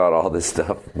casual about all this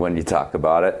stuff when you talk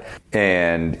about it,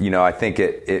 and you know I think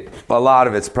it a lot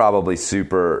of it's probably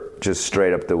super just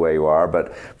straight up the way you are,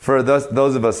 but for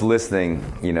those of us listening,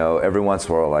 you know, every once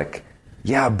in a while like,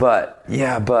 yeah, but,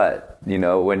 you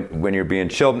know, when you're being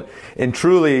chilled, and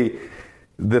truly,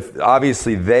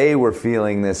 obviously they were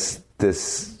feeling this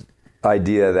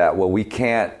idea that, well, we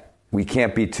can't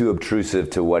be too obtrusive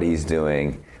to what he's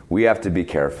doing. We have to be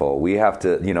careful. We have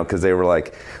to, you know, because they were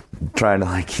like trying to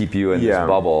like keep you in this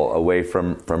bubble away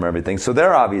from everything. So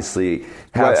they're obviously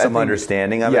have some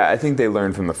understanding of it. Yeah, I think they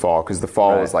learned from the fall, because the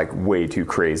fall was like way too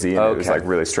crazy, and it was like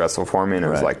really stressful for me, and it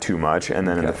was like too much. And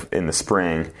then in the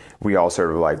spring, we all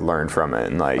sort of like learned from it,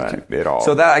 and like it all.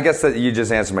 So that, I guess that you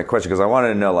just answered my question, because I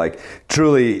wanted to know, like,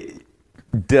 truly,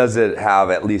 does it have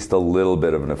at least a little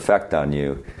bit of an effect on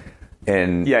you?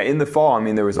 And yeah, in the fall, I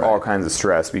mean, there was all kinds of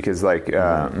stress, because like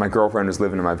my girlfriend was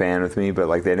living in my van with me, but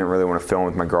like they didn't really want to film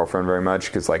with my girlfriend very much,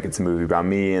 because like it's a movie about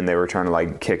me, and they were trying to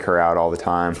like kick her out all the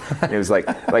time. And it was like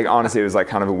honestly, it was like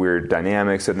kind of a weird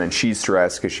dynamic. So then she's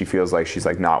stressed because she feels like she's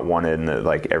like not wanted, and that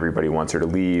like everybody wants her to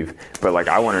leave, but like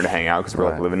I want her to hang out because we're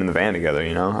like living in the van together,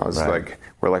 you know. I was like,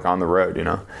 we're like on the road, you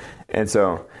know. And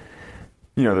so,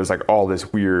 you know, there's like all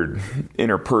this weird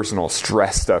interpersonal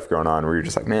stress stuff going on where you're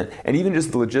just like, man, and even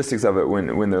just the logistics of it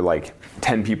when they're like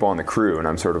 10 people on the crew, and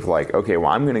I'm sort of like, okay, well,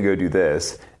 I'm going to go do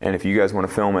this, And if you guys want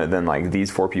to film it, then like these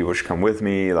 4 people should come with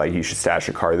me. Like you should stash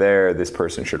a car there. This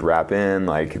person should wrap in.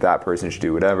 Like that person should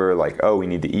do whatever. Like, oh, we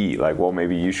need to eat. Like, well,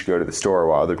 maybe you should go to the store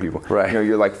while other people. Right. You know,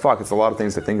 you're like, fuck. It's a lot of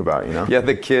things to think about. You know. Yeah,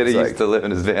 the kid who It's used to live in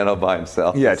his van all by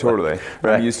himself. Yeah, It's totally.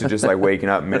 right. I'm used to just like waking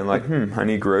up and being like, I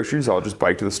need groceries. I'll just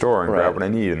bike to the store and grab what I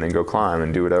need and then go climb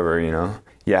and do whatever. You know.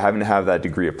 Yeah, having to have that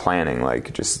degree of planning,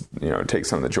 like, just, you know, takes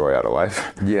some of the joy out of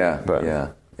life. Yeah, but yeah.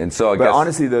 And so but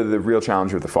honestly, the real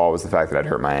challenge with the fall was the fact that I'd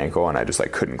hurt my ankle and I just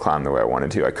like couldn't climb the way I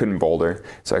wanted to. I couldn't boulder,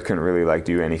 so I couldn't really like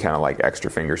do any kind of like extra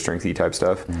finger strengthy type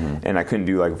stuff. And I couldn't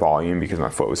do like volume because my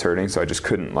foot was hurting, so I just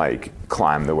couldn't like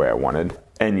climb the way I wanted.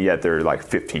 And yet there are like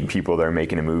 15 people that are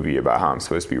making a movie about how I'm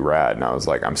supposed to be rad, and I was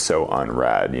like, I'm so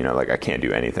unrad, you know, like I can't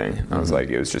do anything. I was like,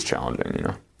 it was just challenging, you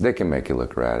know. They can make you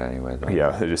look rad anyway, though.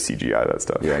 Yeah, they just CGI that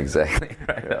stuff. Yeah, exactly.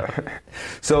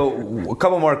 So a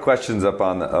couple more questions up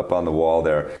on the wall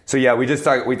there. So yeah, we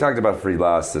talked about free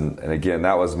blast, and again,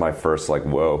 that was my first like,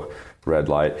 whoa, red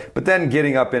light. But then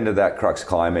getting up into that crux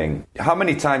climbing, how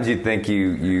many times do you think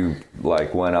you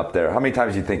like went up there? How many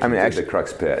times do you think you did the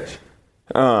crux pitch?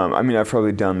 I mean, I've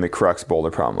probably done the crux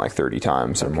boulder problem like 30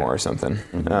 times or more or something.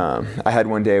 I had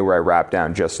one day where I wrapped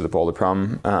down just to the boulder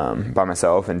problem by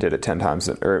myself and did it 10 times,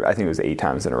 or I think it was 8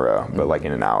 times in a row, but like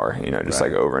in an hour, you know, just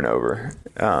like over and over.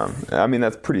 I mean,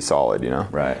 that's pretty solid, you know.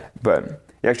 Right. But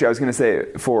actually, I was going to say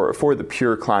for the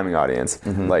pure climbing audience,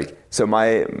 like, so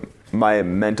my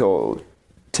mental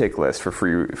tick list for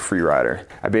free rider,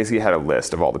 I basically had a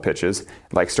list of all the pitches,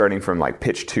 like starting from like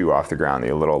pitch 2 off the ground,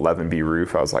 the little 11B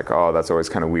roof. I was like, oh, that's always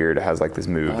kind of weird. It has like this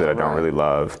move that I don't really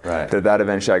love. That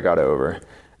eventually I got over.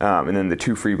 And then the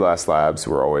 2 free blast slabs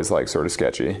were always like sort of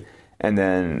sketchy. And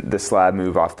then the slab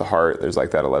move off the heart, there's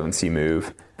like that 11C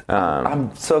move.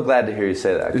 I'm so glad to hear you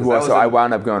say that. Well, so I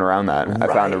wound up going around that. I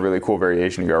found a really cool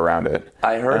variation to go around it.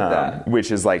 I heard that. Which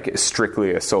is like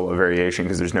strictly a solo variation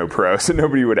because there's no pro. So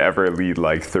nobody would ever lead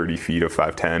like 30 feet of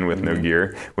 510 with no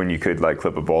gear when you could like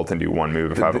clip a bolt and do one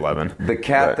move of 511. The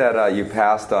cat that you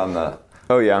passed on the...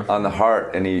 Oh yeah, on the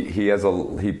heart, and he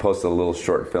posted a little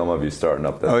short film of you starting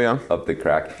up the up the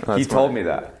crack. That's he told me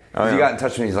that. He got in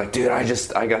touch with me. He's like, dude,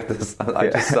 I got this.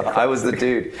 I was the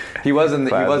dude. He was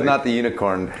not the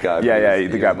unicorn guy.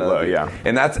 The guy below.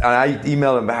 And I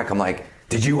emailed him back. I'm like,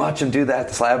 did you watch him do that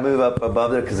slab move up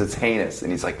above there? Because it's heinous.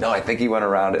 And he's like, no, I think he went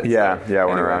around it. I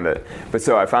went around it. But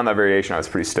so I found that variation. I was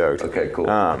pretty stoked. Okay, cool.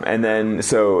 And then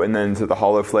to the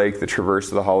hollow flake, the traverse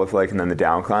to the hollow flake, and then the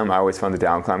down climb. I always found the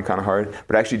down climb kind of hard.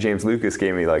 But actually, James Lucas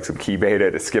gave me like some key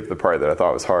beta to skip the part that I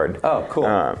thought was hard. Oh,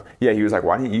 cool. He was like,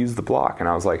 why didn't you use the block? And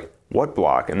I was like, what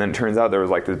block? And then it turns out there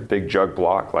was like this big jug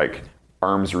block, like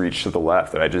arms reach to the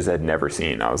left that I just had never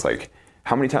seen. I was like,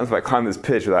 how many times have I climbed this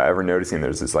pitch without ever noticing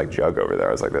there's this like jug over there?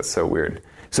 I was like, that's so weird.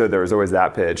 So there was always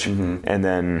that pitch. And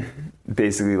then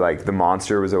basically like the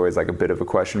monster was always like a bit of a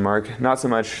question mark. Not so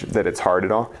much that it's hard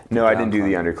at all. No, I didn't do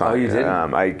the underclimb. Oh, you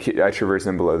didn't? I traversed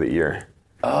them below the ear.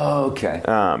 Oh, okay.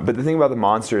 But the thing about the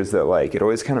monster is that like it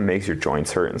always kind of makes your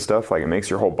joints hurt and stuff. Like it makes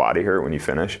your whole body hurt when you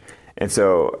finish. And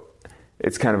so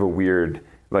it's kind of a weird...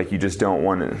 Like you just don't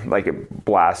want to, like it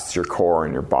blasts your core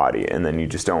and your body, and then you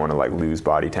just don't want to like lose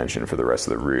body tension for the rest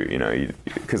of the route, you know,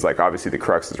 because like obviously the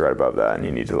crux is right above that, and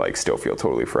you need to like still feel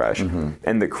totally fresh.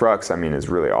 And the crux, I mean, is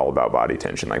really all about body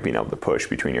tension, like being able to push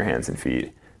between your hands and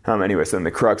feet. Anyway, so then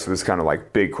the crux was kind of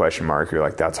like big question mark. You're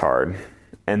like, that's hard.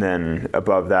 And then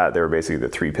above that, there were basically the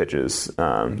 3 pitches,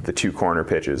 the 2 corner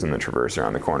pitches and the traverse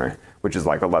around the corner, which is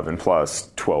like 11 plus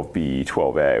 12B,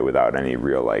 12A without any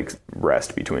real like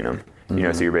rest between them. You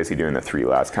know, so you're basically doing the 3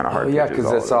 last kind of hard pitches. Yeah,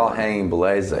 because it's all hanging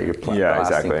belays that you're playing. Yeah,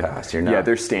 exactly. Past. You're not,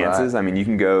 there's stances. Right. I mean, you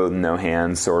can go no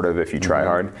hands sort of if you try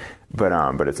hard,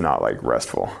 but it's not like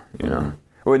restful, you know.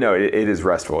 Well, no, it is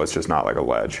restful. It's just not like a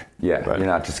ledge. Yeah, but you're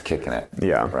not just kicking it.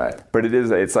 Yeah. Right. But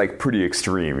it's like pretty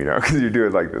extreme, you know, because you're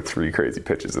doing like the 3 crazy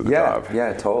pitches at the top.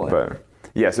 Yeah, totally. But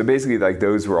yeah, so basically like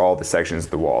those were all the sections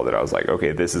of the wall that I was like,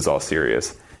 okay, this is all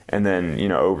serious. And then, you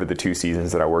know, over the 2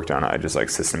 seasons that I worked on, I just like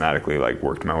systematically like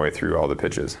worked my way through all the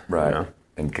pitches. Right. You know?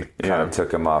 And kind of took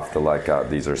them off the like,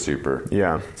 these are super.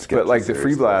 Yeah. But like the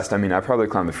free blast, I mean, I probably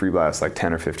climbed the free blast like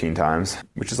 10 or 15 times,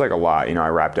 which is like a lot. You know, I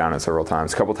wrapped down it several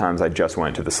times. A couple times I just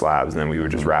went to the slabs and then we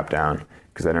would just wrap down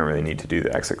because I didn't really need to do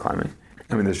the exit climbing.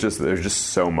 I mean, there's just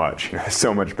so much, you know,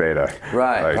 so much beta.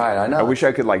 Right, I know. I wish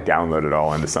I could like download it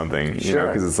all into something, you know,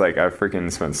 because it's like I freaking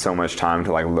spent so much time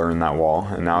to like learn that wall,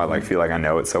 and now I like feel like I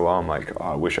know it so well. I'm like,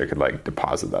 oh, I wish I could like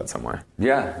deposit that somewhere.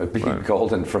 Yeah, it'd be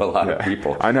golden for a lot of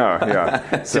people. I know,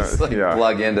 yeah. Just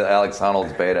plug into Alex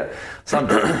Honnold's beta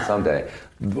someday.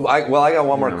 I got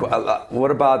one more.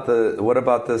 What about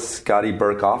the Scotty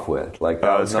Burke off with? Like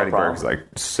Scotty Burke's like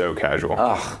so casual.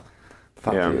 Ugh.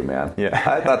 Fuck you, man. Yeah.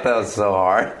 I thought that was so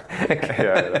hard.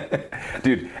 Yeah.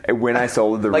 Dude, when I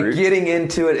soloed the like route, getting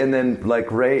into it and then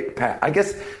like I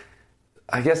guess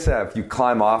if you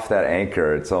climb off that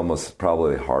anchor, it's almost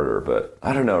probably harder, but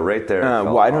I don't know, right there.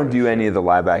 well, I don't do any of the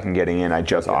lie back and getting in. I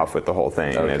just off with the whole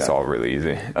thing, and it's all really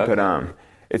easy. Okay. But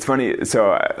it's funny.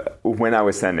 So when I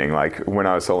was sending, like when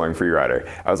I was soloing Freerider,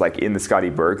 I was like in the Scotty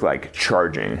Burke, like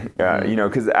charging, you know,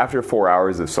 because after 4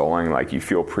 hours of soloing, like you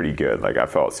feel pretty good. Like I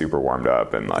felt super warmed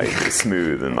up and like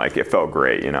smooth, and like it felt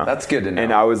great, you know. That's good to know.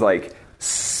 And I was like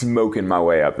smoking my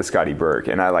way up the Scotty Burke,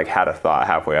 and I like had a thought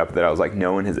halfway up that I was like,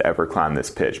 no one has ever climbed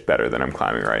this pitch better than I'm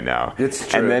climbing right now. It's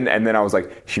true. And then I was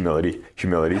like, humility,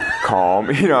 calm.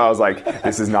 You know, I was like,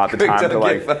 this is not the time to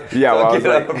like, I was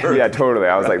like, yeah, totally.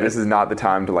 I was like, this is not the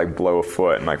time to like blow a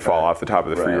foot and like fall off the top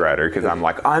of the Freerider, because I'm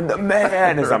like, I'm the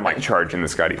man as I'm like charging the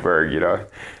Scotty Burke, you know.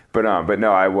 But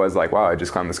no, I was like, wow, I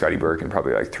just climbed the Scotty Burke in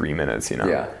probably like 3 minutes, you know.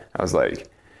 Yeah. I was like,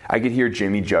 I could hear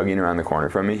Jimmy jugging around the corner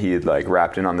from me. He had like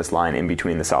wrapped in on this line in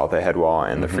between the Salta head wall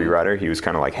and the Freerider. He was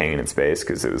kind of like hanging in space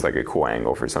because it was like a cool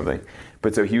angle for something.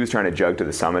 But so he was trying to jug to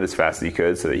the summit as fast as he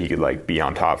could so that he could like be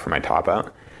on top for my top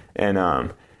out. And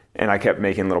I kept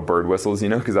making little bird whistles, you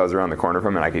know, because I was around the corner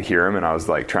from him and I could hear him, and I was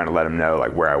like trying to let him know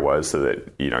like where I was so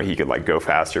that, you know, he could like go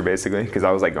faster basically, because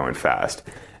I was like going fast.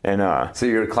 And so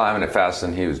you were climbing it faster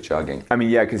than he was jugging. I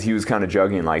mean, yeah, because he was kind of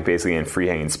jugging like basically in free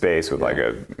hanging space with like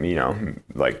a, you know,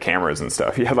 like cameras and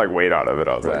stuff. He had like weight out of it.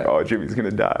 I was like, oh, Jimmy's gonna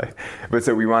die. But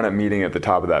so we wound up meeting at the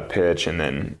top of that pitch, and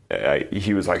then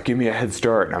he was like, give me a head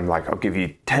start, and I'm like, I'll give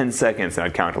you 10 seconds, and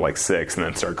I'd count to like 6, and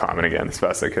then start climbing again as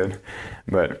fast as I could.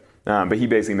 But he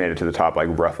basically made it to the top like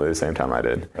roughly the same time I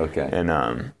did. Okay. And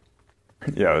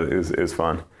yeah, it was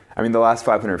fun. I mean, the last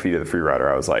 500 feet of the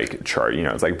Freerider, I was like, you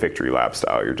know, it's like victory lap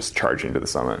style. You're just charging to the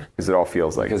summit because it all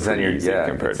feels like then you're easy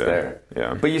compared to there.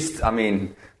 Yeah. But I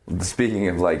mean, speaking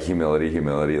of like humility,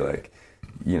 like,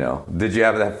 you know, did you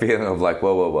have that feeling of like,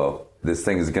 whoa, this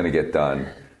thing is going to get done?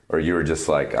 Or you were just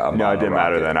like, no, it didn't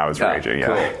matter then. I was raging. Yeah.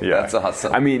 Cool. Yeah. That's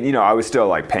awesome. I mean, you know, I was still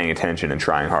like paying attention and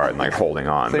trying hard and like holding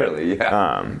on. Clearly,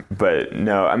 but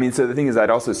no, I mean, so the thing is, I'd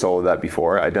also soloed that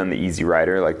before. I'd done the Easy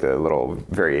Rider, like the little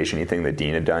variation-y thing that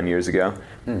Dean had done years ago.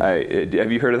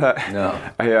 Have you heard of that?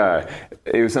 No.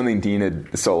 It was something Dean had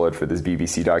soloed for this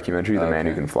BBC documentary, The Man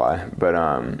Who Can Fly.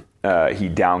 But he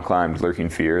down climbed Lurking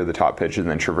Fear, the top pitch, and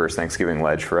then traversed Thanksgiving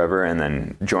Ledge forever, and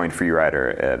then joined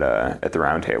Freerider at the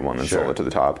round table and then soloed to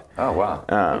the top. Oh, wow.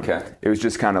 Okay. It was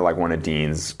just kind of like one of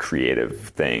Dean's creative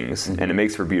things, and it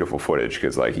makes for beautiful footage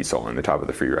because like he's soloing the top of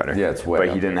the Freerider. Yeah, it's way But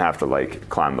up he didn't have to like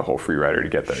climb the whole Freerider to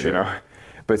get there, Sure. you know?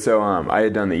 But so I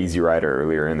had done the Easy Rider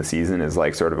earlier in the season as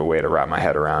like sort of a way to wrap my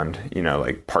head around, you know,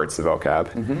 like parts of El Cap.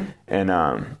 And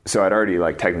so I'd already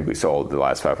like technically sold the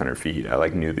last 500 feet. I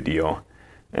like knew the deal.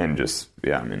 And just,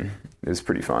 yeah, I mean, it was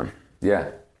pretty fun.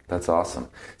 Yeah, that's awesome.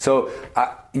 So,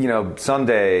 you know,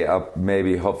 someday I'll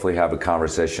maybe hopefully have a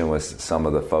conversation with some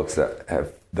of the folks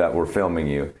that were filming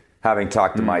you. Having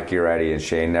talked to Mikey already and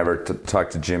Shane, never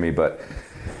talked to Jimmy, but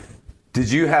did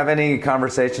you have any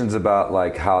conversations about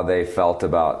like how they felt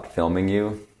about filming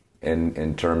you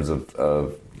in terms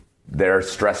of their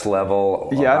stress level?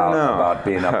 Yeah, I don't know. About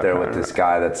being up there with this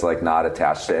guy that's like not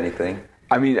attached to anything?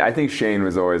 I mean, I think Shane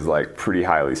was always like pretty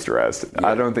highly stressed. Yeah.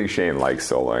 I don't think Shane likes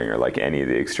soloing or like any of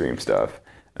the extreme stuff.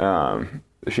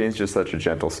 Shane's just such a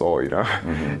gentle soul, you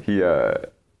know?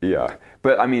 Yeah.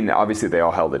 But I mean, obviously they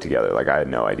all held it together. Like I had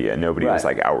no idea. Nobody was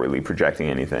like outwardly projecting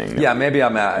anything. Yeah, maybe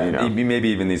maybe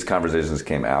even these conversations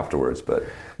came afterwards, but.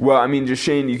 Well, I mean, just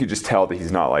Shane, you could just tell that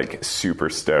he's not like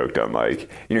super stoked on like,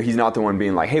 you know, he's not the one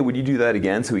being like, hey, would you do that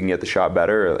again so we can get the shot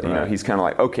better? Or, you know, he's kind of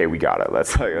like, okay, we got it.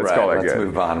 Let's call it good. Let's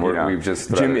move on. We've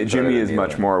just Jimmy is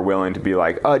much more willing to be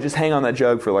like, oh, just hang on that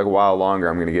jug for like a while longer.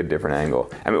 I'm going to get a different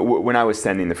angle. I mean, when I was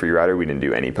sending the Freerider, we didn't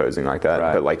do any posing like that.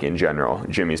 But like in general,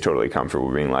 Jimmy's totally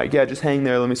comfortable being like, yeah, just hang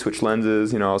there. Let me switch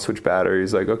lenses. You know, I'll switch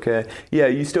batteries. Like, okay, yeah,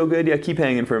 you still good? Yeah, keep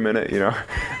hanging for a minute. You know,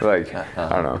 like I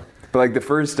don't know. But like the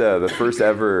first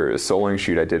ever soloing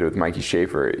shoot I did with Mikey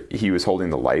Schaefer, he was holding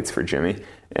the lights for Jimmy,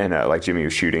 and like Jimmy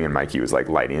was shooting, and Mikey was like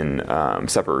lighting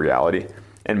Separate Reality,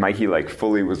 and Mikey like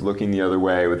fully was looking the other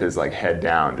way with his like head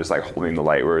down, just like holding the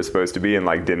light where it was supposed to be, and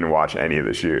like didn't watch any of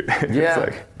the shoot. Yeah,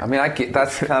 like, I mean,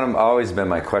 that's kind of always been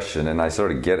my question, and I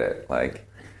sort of get it, like.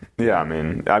 Yeah, I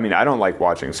mean, I don't like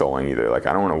watching soloing either. Like,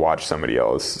 I don't want to watch somebody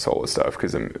else solo stuff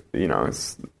because, you know,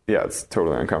 it's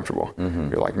totally uncomfortable.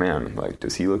 You're like, man, like,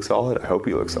 does he look solid? I hope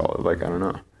he looks solid. Like, I don't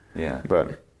know. Yeah,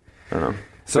 but I don't know.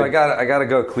 So I got to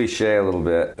go cliche a little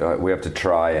bit. We have to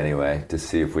try anyway to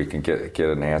see if we can get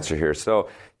an answer here. So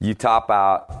you top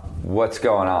out. What's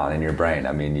going on in your brain?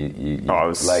 I mean, you I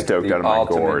was like stoked out of my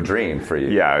gourd. Ultimate dream for you.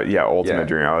 Yeah, ultimate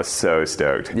dream. I was so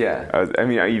stoked. Yeah. I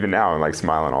mean, even now I'm like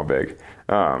smiling all big.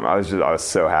 I was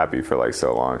so happy for like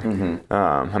so long. Mm-hmm.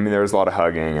 I mean, there was a lot of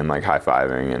hugging and like high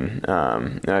fiving,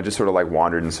 and I just sort of like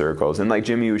wandered in circles. And like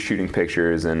Jimmy was shooting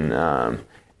pictures, and the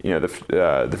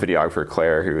videographer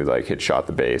Claire, who like had shot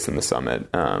the base and the summit.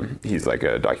 He's like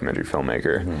a documentary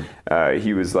filmmaker. Mm-hmm.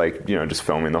 He was like just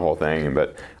filming the whole thing,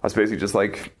 but I was basically just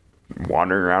like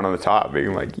wandering around on the top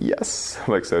being like, yes,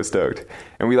 like so stoked.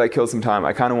 And we like killed some time.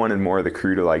 I kind of wanted more of the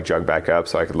crew to like jug back up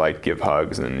so I could like give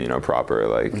hugs and proper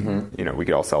like we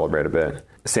could all celebrate a bit.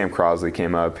 Sam Crosley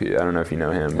came up. I don't know if you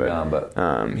know him,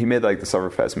 but he made like the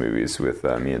Summerfest movies with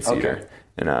me and Cedar. Okay.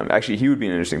 And actually he would be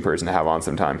an interesting person to have on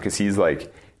sometime because he's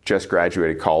like just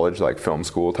graduated college, like film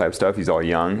school type stuff. He's all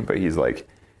young, but he's like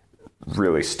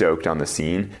really stoked on the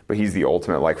scene, but he's the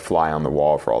ultimate like fly on the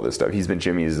wall for all this stuff. He's been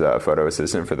Jimmy's photo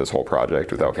assistant for this whole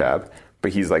project with El Cab,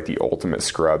 but he's like the ultimate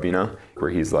scrub, where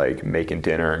he's like making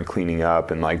dinner and cleaning up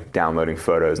and like downloading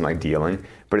photos and like dealing.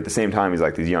 But at the same time, he's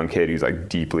like this young kid who's like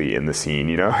deeply in the scene,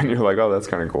 and you're like, oh, that's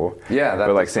kind of cool. Yeah,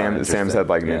 but like Sam's had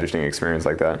like an interesting experience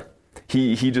like that.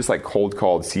 He just like cold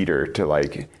called Cedar to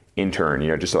like intern,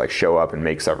 just to like show up and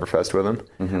make Summerfest with him.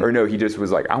 Mm-hmm. Or no, he just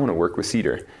was like, I want to work with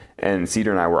Cedar. And Cedar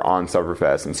and I were on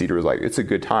Summerfest, and Cedar was like, it's a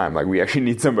good time. Like, we actually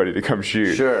need somebody to come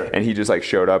shoot. Sure. And he just like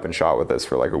showed up and shot with us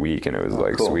for like a week, and it was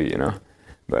like cool. Sweet,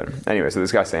 But anyway, so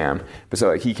this guy Sam, but so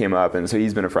like he came up, and so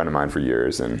he's been a friend of mine for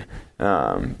years, and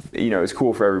it's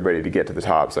cool for everybody to get to the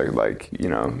top, so I could like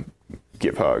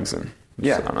give hugs, and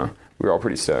I don't know, we were all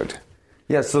pretty stoked.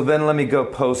 Yeah. So then let me go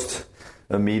post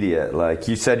immediate. Like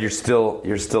you said, you're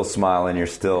still smiling, you're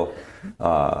still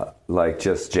like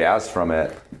just jazzed from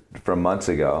it from months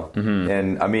ago. Mm-hmm.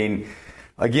 And I mean,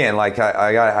 again, like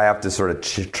I have to sort of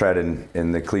tread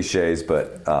in the cliches,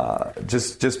 but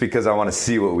just because I want to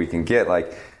see what we can get.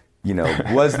 Like,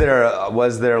 was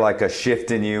there like a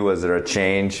shift in you? Was there a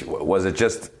change? Was it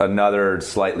just another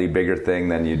slightly bigger thing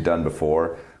than you'd done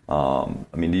before? I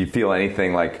mean, do you feel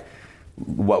anything like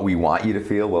what we want you to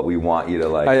feel, what we want you to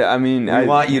like? We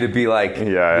want you to be like,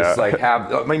 just like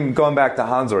have. I mean, going back to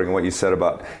Honnold and what you said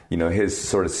about his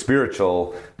sort of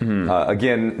spiritual,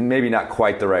 again, maybe not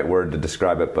quite the right word to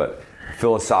describe it, but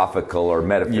philosophical or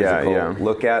metaphysical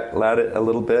look at it a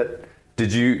little bit.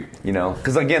 Did you,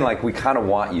 because again, like we kind of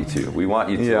want you to. We want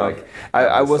you to like.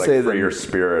 I will say for that your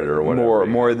spirit or whatever.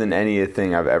 More than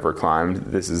anything I've ever climbed,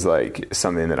 this is like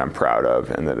something that I'm proud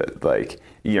of, and that it, like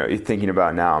thinking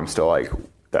about now, I'm still like,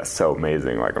 that's so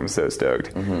amazing. Like I'm so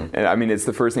stoked. Mm-hmm. And I mean, it's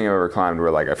the first thing I've ever climbed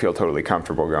where like I feel totally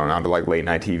comfortable going on to like late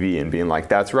night TV and being like,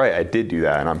 that's right, I did do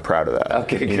that, and I'm proud of that.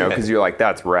 Okay, because you're like,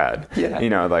 that's rad. Yeah.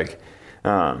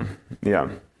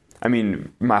 I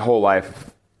mean, my whole life.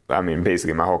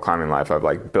 Basically my whole climbing life, I've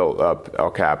like built up El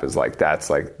Cap as like, that's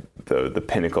like the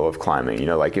pinnacle of climbing,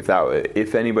 like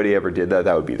if anybody ever did that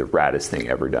would be the raddest thing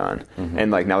ever done. Mm-hmm.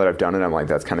 And like now that I've done it, I'm like,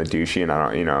 that's kind of douchey, and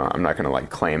I don't, I'm not going to like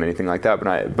claim anything like that,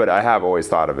 but I have always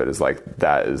thought of it as like,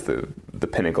 that is the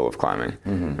pinnacle of climbing.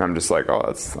 Mm-hmm. And I'm just like,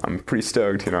 I'm pretty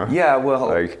stoked, Yeah, well,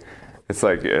 like it's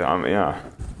like, I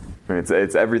mean,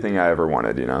 it's everything I ever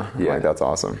wanted, like that's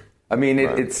awesome. I mean,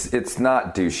 it's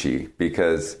not douchey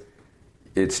because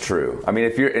it's true. I mean,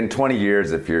 if you're in 20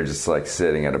 years, if you're just like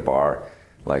sitting at a bar,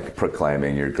 like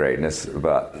proclaiming your greatness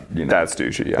about, that's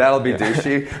douchey. Yeah. That'll be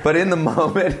douchey. But in the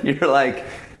moment, you're like,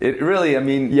 it really, I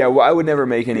mean. Yeah, well, I would never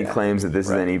make any claims that this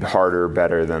is any harder,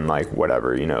 better than like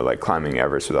whatever, like climbing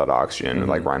Everest without oxygen, mm-hmm. or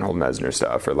like Reinhold Messner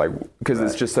stuff, or like, because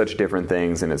it's just such different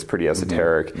things and it's pretty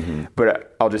esoteric. Mm-hmm.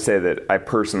 But I'll just say that I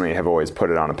personally have always put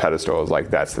it on a pedestal as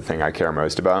like, that's the thing I care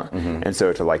most about. Mm-hmm. And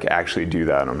so to like actually do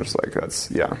that, I'm just like,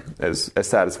 that's, as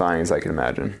satisfying as I can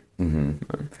imagine.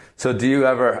 Mm-hmm. So do you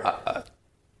ever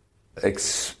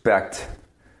expect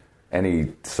any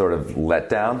sort of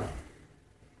letdown?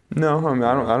 No, I mean,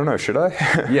 I don't know. Should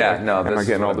I? Yeah, no. Am I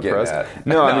getting all depressed?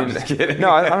 No, I mean, I'm just kidding. No,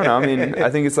 I don't know. I mean, I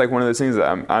think it's like one of those things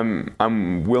that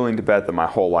I'm willing to bet that my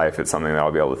whole life it's something that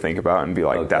I'll be able to think about and be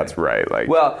like, that's right. Like,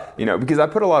 well, because I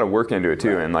put a lot of work into it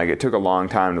too, and like it took a long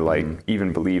time to like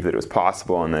even believe that it was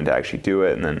possible, and then to actually do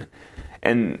it,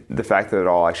 and the fact that it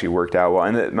all actually worked out well,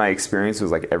 and that my experience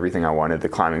was like everything I wanted. The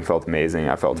climbing felt amazing.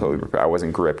 I felt totally prepared. I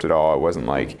wasn't gripped at all. I wasn't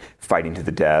like fighting to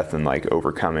the death and like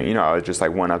overcoming. I was just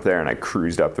like went up there and I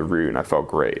cruised up the route and I felt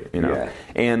great. Yeah.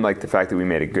 And like the fact that we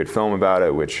made a good film about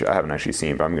it, which I haven't actually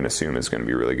seen, but I'm going to assume is going to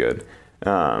be really good.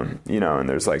 And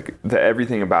there's like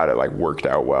everything about it like worked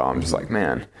out well. I'm just like,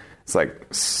 man. It's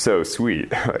like so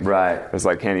sweet. Like, right. It's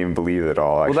like can't even believe it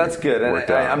all. Well, that's good.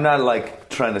 And I'm not like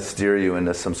trying to steer you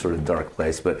into some sort of dark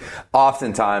place, but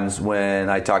oftentimes when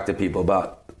I talk to people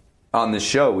about on the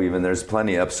show even, there's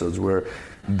plenty of episodes where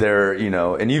they're,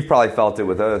 and you've probably felt it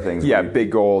with other things. Yeah,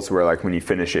 big goals where like when you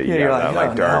finish it, you're have like,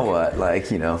 that dark. Now what?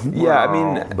 Like, Yeah, I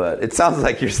mean, but it sounds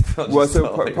like you're still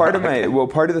just part of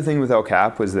the thing with El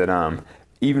Cap was that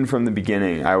even from the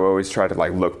beginning, I always tried to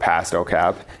like look past El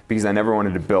Cap because I never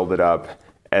wanted to build it up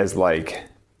as like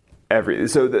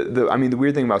the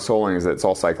weird thing about soloing is that it's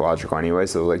all psychological anyway,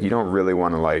 so like you don't really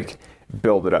want to like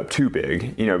build it up too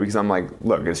big, because I'm like,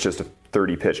 look, it's just a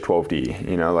 30 pitch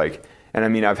 12D, like, and I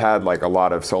mean, I've had like a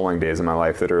lot of soloing days in my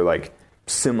life that are like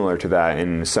similar to that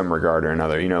in some regard or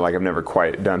another, like I've never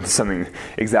quite done something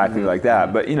exactly like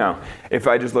that, but if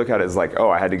I just look at it as like, oh,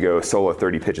 I had to go solo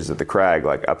 30 pitches at the Crag,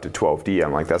 like up to 12D,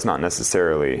 I'm like, that's not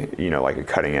necessarily, like a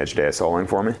cutting edge day of soloing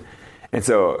for me. And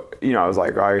so, I was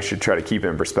like, oh, I should try to keep it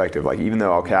in perspective. Like, even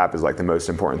though El Cap is like the most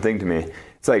important thing to me,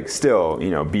 it's like still,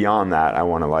 beyond that, I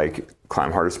want to like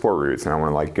climb harder sport routes and I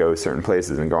want to like go certain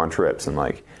places and go on trips and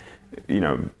like,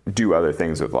 do other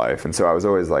things with life. And so I was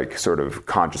always like sort of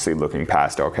consciously looking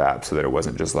past El Cap so that it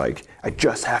wasn't just like, I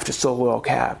just have to solo El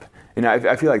Cap.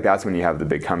 I feel like that's when you have the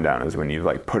big come down, is when you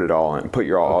like put it all in,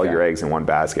 put all your eggs in one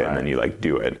basket, and then you like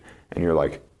do it. And you're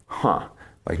like,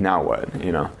 like now what,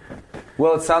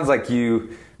 Well, it sounds like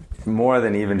you, more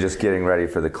than even just getting ready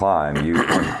for the climb,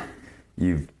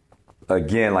 you've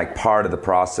again, like part of the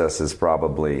process is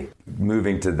probably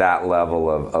moving to that level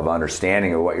of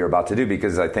understanding of what you're about to do.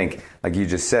 Because I think, like you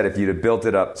just said, if you'd have built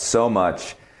it up so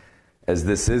much as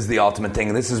this is the ultimate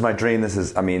thing, this is my dream,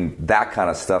 that kind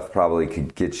of stuff probably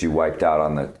could get you wiped out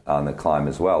on the climb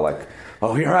as well. Like,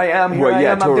 oh, here I am, totally,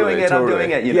 I'm doing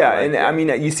it. And I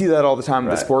mean, you see that all the time at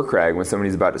the Sport Crag when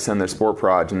somebody's about to send their Sport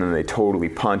Proj and then they totally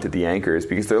punt at the anchors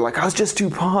because they're like, I was just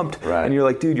too pumped. Right. And you're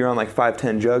like, dude, you're on like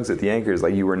 5-10 jugs at the anchors.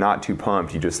 Like, you were not too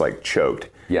pumped. You just like choked.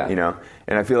 Yeah.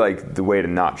 And I feel like the way to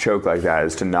not choke like that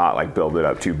is to not like build it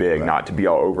up too big, not to be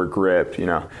all over gripped.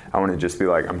 I want to just be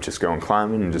like, I'm just going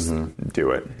climbing and just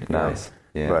do it. Nice.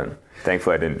 Yeah. But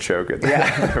thankfully I didn't choke it.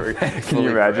 Yeah. Can you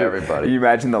imagine? Can you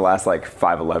imagine the last like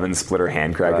 511 splitter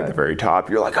hand crack at the very top?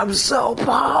 You're like, I'm so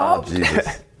pumped. Oh,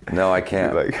 Jesus. No, I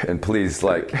can't. And please,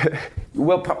 like,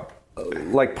 well,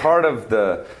 like part of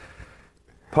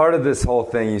this whole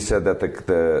thing, you said that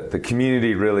the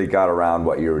community really got around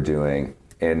what you were doing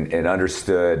and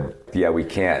understood. Yeah,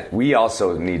 we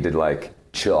also need to like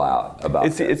chill out about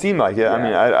it. It seemed like it. Yeah. I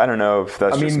mean, I don't know if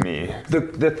that's just me.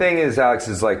 The thing is, Alex,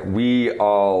 is like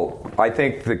I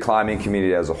think the climbing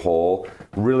community as a whole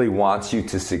really wants you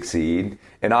to succeed.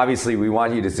 And obviously we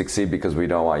want you to succeed because we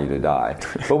don't want you to die.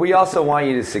 But we also want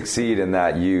you to succeed in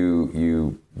that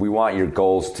we want your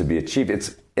goals to be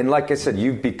achieved. And like I said,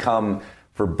 you've become,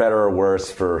 for better or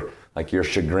worse, for like your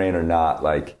chagrin or not,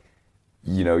 like,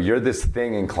 you're this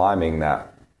thing in climbing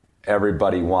that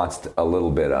everybody wants a little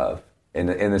bit of. In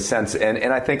a sense,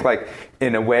 and I think like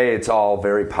in a way it's all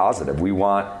very positive. We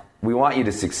want you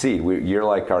to succeed. You're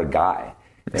like our guy,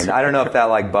 and I don't know if that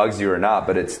like bugs you or not,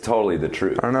 but it's totally the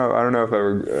truth. I don't know if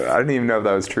I didn't even know if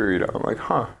that was true. I'm like,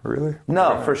 really?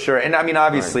 No, for sure. And I mean,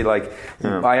 obviously, like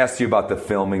I asked you about the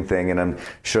filming thing, and I'm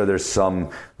sure there's some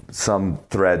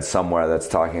thread somewhere that's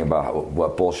talking about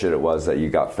what bullshit it was that you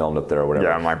got filmed up there or whatever.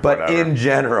 Yeah, I'm like, but whatever. In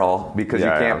general, because you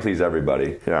can't please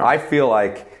everybody, I feel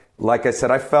like I said,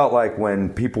 I felt like when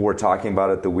people were talking about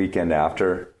it the weekend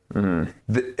after,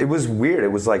 it was weird.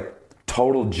 It was like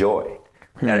total joy.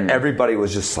 And everybody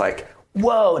was just like,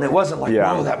 whoa. And it wasn't like,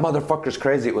 whoa, that motherfucker's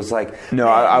crazy. It was like, no,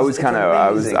 I was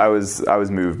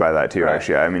moved by that too,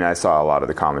 actually. I mean, I saw a lot of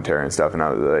the commentary and stuff, and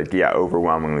I was like,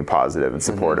 overwhelmingly positive and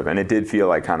supportive. And it did feel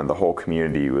like kind of the whole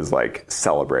community was like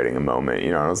celebrating a moment,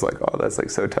 and I was like, oh, that's like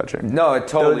so touching. No, it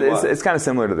totally was. It's kind of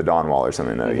similar to the Dawn Wall or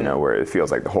something, though, where it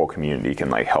feels like the whole community can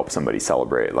like help somebody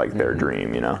celebrate like their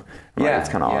dream, It's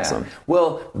kind of awesome.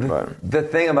 Well, the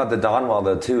thing about the Dawn Wall,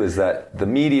 though, too, is that the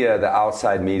media, the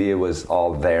outside media, was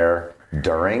all there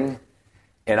during,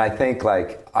 and I think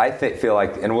feel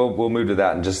like, and we'll move to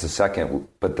that in just a second.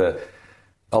 But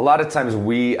a lot of times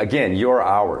you're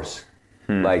ours,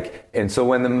 like, and so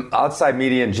when the outside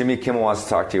media and Jimmy Kimmel wants to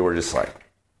talk to you, we're just like,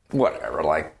 whatever,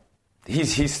 like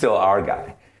he's still our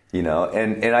guy,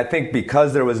 And I think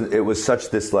because it was such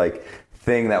this like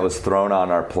thing that was thrown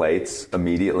on our plates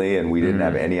immediately, and we didn't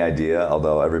have any idea.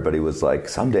 Although everybody was like,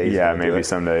 someday, maybe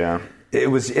someday, It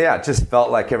was, it just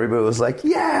felt like everybody was like,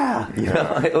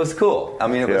 it was cool. I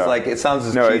mean, it was like, it sounds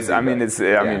as cheesy.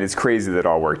 It's crazy that it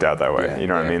all worked out that way.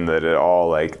 What I mean? That it all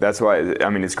like, that's why,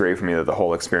 it's great for me that the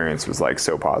whole experience was like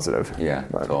so positive. Yeah,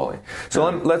 totally. So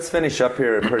let's finish up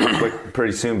here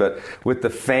pretty soon, but with the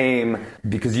fame,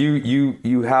 because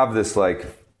you have this like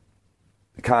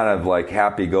kind of like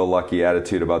happy-go-lucky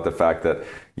attitude about the fact that,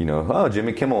 oh,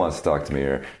 Jimmy Kimmel wants to talk to me,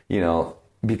 or,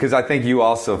 because I think you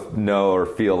also know or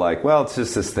feel like, well, it's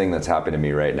just this thing that's happening to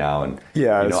me right now, and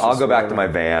I'll go back to my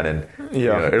van, and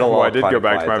it'll all I did go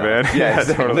back to my van. Yeah,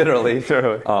 totally.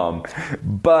 Literally.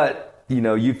 But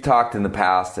you've talked in the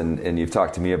past, and you've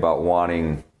talked to me about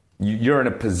wanting. You're in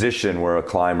a position where a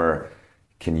climber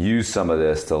can use some of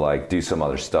this to like do some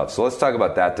other stuff. So let's talk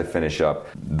about that to finish up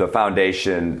the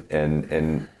foundation,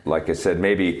 and like I said,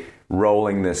 maybe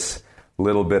rolling this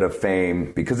little bit of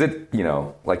fame, because it,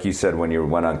 like you said, when you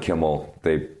went on Kimmel,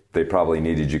 they probably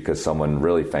needed you because someone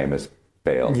really famous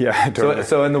bailed. Yeah, totally.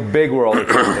 So in the big world,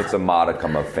 it's a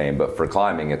modicum of fame, but for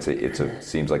climbing, it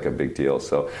seems like a big deal.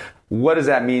 So what does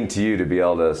that mean to you to be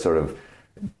able to sort of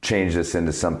change this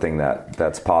into something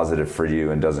that's positive for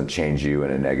you and doesn't change you in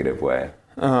a negative way?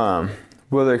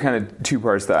 Well, there are kind of two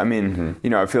parts to that. I mean,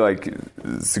 I feel like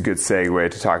it's a good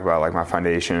segue to talk about like my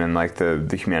foundation and like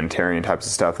the humanitarian types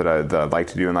of stuff that I'd like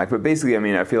to do in life. But basically, I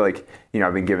mean, I feel like,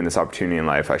 I've been given this opportunity in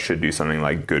life. I should do something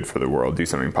like good for the world, do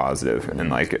something positive. And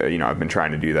like, I've been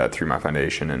trying to do that through my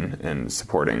foundation and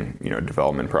supporting,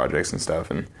 development projects and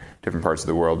stuff in different parts of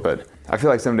the world. But I feel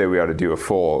like someday we ought to do a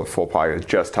full podcast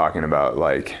just talking about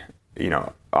like,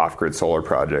 off-grid solar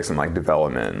projects and like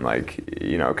development, and like,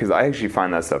 because I actually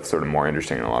find that stuff sort of more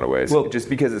interesting in a lot of ways. Well, just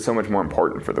because it's so much more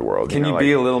important for the world. Can you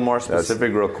be a little more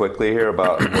specific real quickly here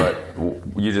about what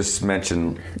you just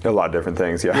mentioned? A lot of different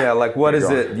things, yeah. Yeah, like what is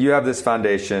it? You have this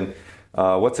foundation.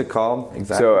 What's it called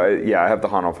exactly? So I have the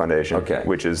Honnold Foundation, okay,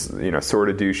 which is sort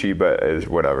of douchey, but is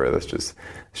whatever. It's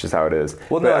just how it is.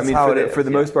 Well, no, for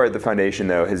the most part, the foundation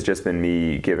though has just been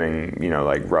me giving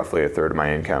like roughly a third of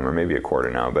my income, or maybe a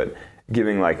quarter now, but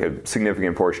giving like a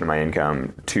significant portion of my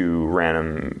income to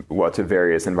to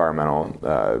various environmental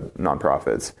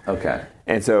nonprofits. Okay.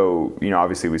 And so,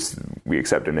 obviously we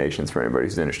accept donations for anybody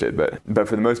who's interested, but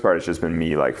for the most part, it's just been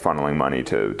me like funneling money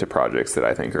to projects that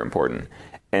I think are important.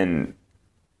 And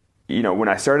when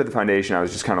I started the foundation, I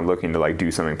was just kind of looking to like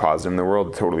do something positive in the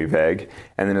world, totally vague.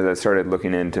 And then as I started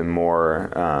looking into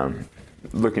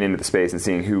the space and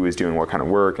seeing who was doing what kind of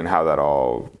work and how that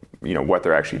all, what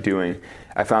they're actually doing,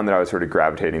 I found that I was sort of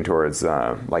gravitating towards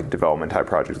like development type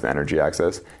projects with energy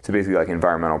access. So basically like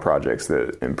environmental projects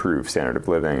that improve standard of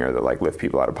living or that like lift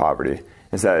people out of poverty.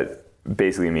 And so that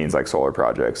basically means like solar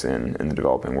projects in the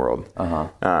developing world.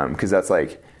 Because that's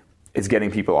like, it's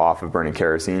getting people off of burning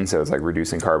kerosene. So it's like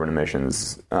reducing carbon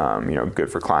emissions, good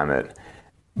for climate.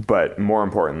 But more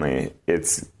importantly,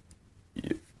 it's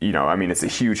it's a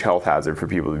huge health hazard for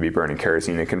people to be burning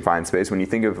kerosene in confined space. When you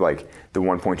think of like the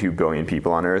 1.2 billion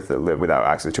people on Earth that live without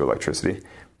access to electricity,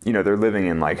 they're living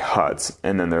in like huts,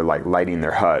 and then they're like lighting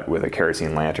their hut with a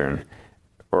kerosene lantern,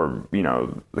 or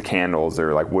the candles,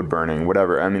 or like wood burning,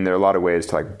 whatever. I mean, there are a lot of ways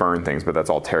to like burn things, but that's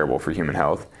all terrible for human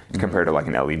health compared to like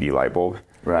an LED light bulb.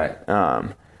 Right.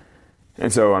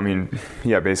 And so, I mean,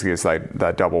 yeah, basically it's like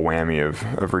that double whammy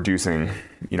of reducing,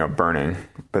 burning,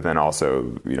 but then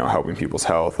also, helping people's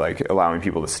health, like allowing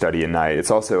people to study at night.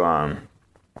 It's also,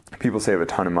 people save a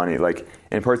ton of money. Like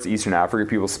in parts of Eastern Africa,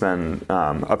 people spend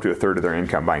up to a third of their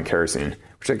income buying kerosene.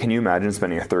 Which, like, can you imagine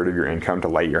spending a third of your income to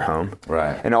light your home?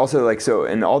 Right. And also, like,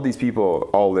 and all these people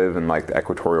all live in like the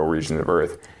equatorial regions of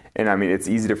Earth. And I mean, it's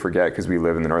easy to forget because we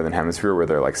live in the Northern Hemisphere where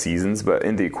there are like seasons, but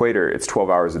in the equator, it's 12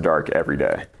 hours of dark every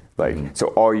day. Like, so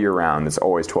all year round, it's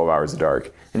always 12 hours of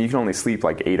dark. And you can only sleep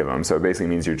like 8 of them. So it basically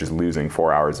means you're just losing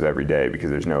 4 hours of every day because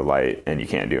there's no light and you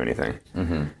can't do anything.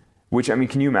 Which, I mean,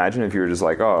 can you imagine if you were just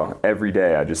like, oh, every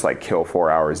day I just like kill 4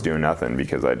 hours doing nothing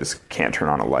because I just can't turn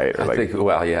on a light?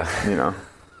 Or,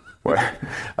 What?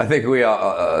 I think we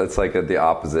all, it's like the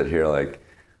opposite here. Like,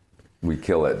 we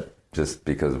kill it just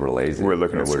because we're lazy. We're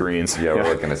looking at screens. Yeah, we're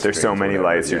looking at screens. There's so many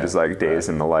lights, you're just like dazed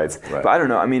in the lights. Right. But I don't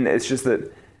know. I mean, it's just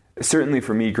that certainly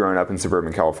for me growing up in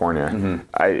suburban California,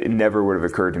 it never would have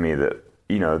occurred to me that,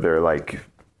 there are like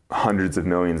hundreds of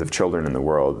millions of children in the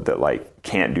world that like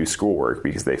can't do schoolwork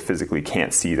because they physically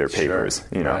can't see their papers,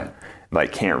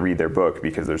 like can't read their book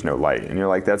because there's no light. And you're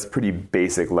like, that's pretty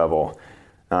basic level.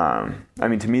 I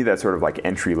mean, to me, that's sort of like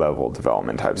entry-level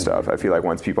development type stuff. I feel like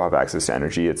once people have access to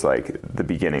energy, it's like the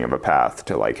beginning of a path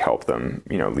to like help them,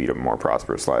 lead a more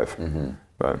prosperous life.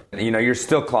 But you're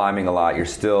still climbing a lot. You're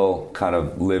still kind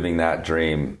of living that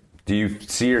dream. Do you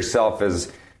see yourself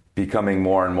as becoming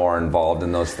more and more involved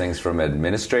in those things from an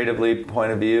administratively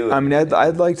point of view? I mean,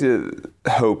 I'd like to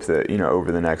hope that,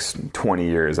 over the next 20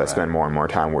 years, I spend more and more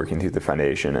time working through the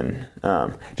foundation.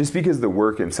 And just because the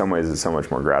work in some ways is so much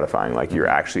more gratifying, like you're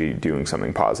actually doing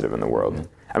something positive in the world.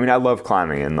 I mean, I love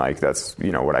climbing and like that's,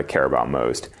 what I care about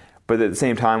most. But at the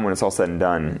same time, when it's all said and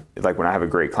done, like when I have a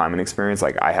great climbing experience,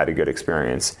 like I had a good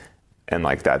experience and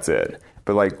like that's it.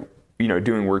 But like, you know,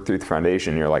 doing work through the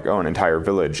foundation, you're like, oh, an entire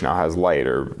village now has light,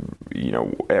 or, you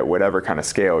know, at whatever kind of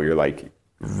scale, you're like,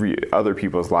 other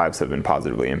people's lives have been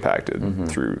positively impacted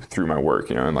through my work,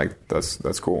 you know, and like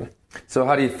that's cool. So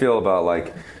how do you feel about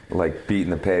like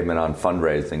beating the pavement on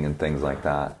fundraising and things like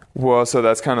that? Well, so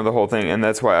that's kind of the whole thing, and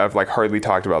that's why I've like hardly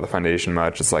talked about the foundation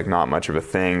much. It's like not much of a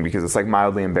thing because it's like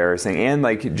mildly embarrassing, and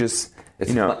like just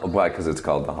you know, why? Because it's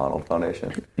called the Honnold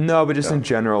Foundation. No, but just in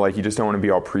general, like you just don't want to be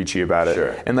all preachy about it.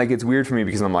 Sure. And like it's weird for me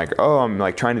because I'm like, oh, I'm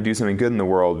like trying to do something good in the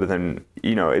world, but then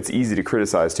you know it's easy to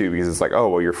criticize too because it's like, oh,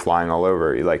 well, you're flying all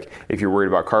over. Like if you're worried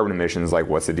about carbon emissions, like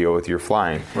what's the deal with your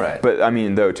flying? Right. But I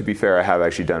mean, though, to be fair, I have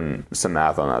actually done some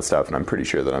math on that stuff, and I'm pretty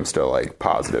sure that I'm still like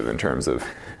positive in terms of.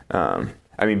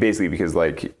 I mean, basically because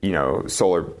like, you know,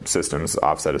 solar systems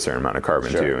offset a certain amount of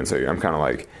carbon too. And so I'm kind of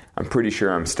like, I'm pretty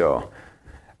sure I'm still,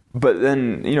 but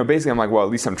then, you know, basically I'm like, well, at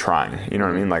least I'm trying, you know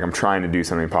what I mean? Like I'm trying to do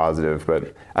something positive,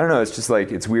 but I don't know. It's just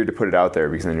like, it's weird to put it out there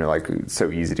because then you're like, it's so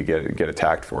easy to get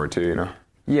attacked for it too, you know?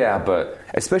 Yeah, but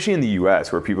especially in the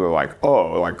U.S. where people are like,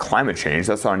 "Oh, like climate change,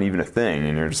 that's not even a thing,"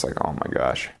 and you're just like, "Oh my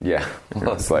gosh." Yeah,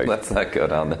 well, let's not go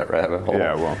down that rabbit hole.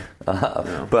 Yeah,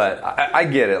 well, but I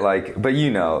get it. Like, but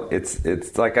you know,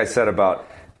 it's like I said about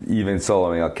even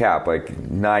soloing a cap. Like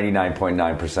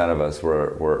 99.9% of us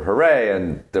were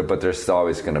hooray, but there's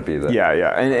always going to be the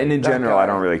and in general, I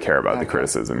don't really care about the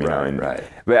criticism, you know. Right.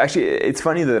 But actually, it's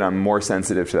funny that I'm more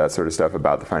sensitive to that sort of stuff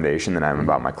about the foundation than I am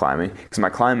about my climbing. Because my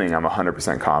climbing, I'm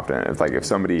 100% confident. It's like if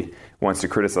somebody wants to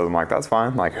criticize, I'm like, that's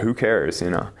fine. Like, who cares, you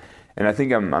know? And I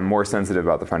think I'm more sensitive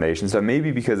about the foundation stuff.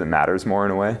 Maybe because it matters more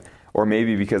in a way, or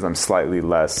maybe because I'm slightly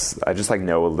less. I just like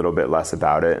know a little bit less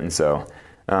about it, and so.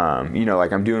 You know,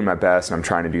 like I'm doing my best and I'm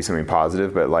trying to do something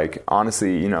positive, but like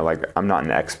honestly, you know, like I'm not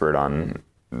an expert on,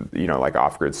 you know, like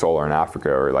off-grid solar in Africa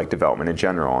or like development in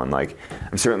general, and like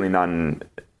I'm certainly not an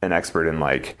expert in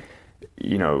like,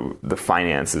 you know, the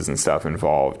finances and stuff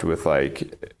involved with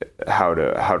like how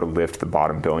to lift the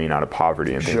bottom billion out of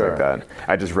poverty and things like that.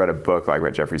 I just read a book like by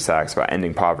Jeffrey Sachs about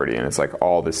ending poverty, and it's like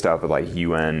all this stuff with like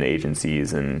UN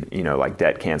agencies and, you know, like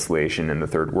debt cancellation in the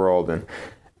third world, and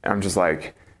I'm just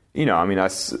like, you know, I mean, I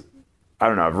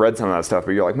don't know. I've read some of that stuff,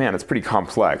 but you're like, man, it's pretty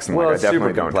complex, and well, like I definitely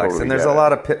super don't complex. totally. And there's get a it.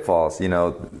 lot of pitfalls, you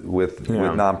know, with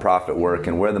nonprofit work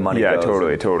and where the money goes.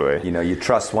 Yeah, totally. You know, you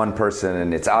trust one person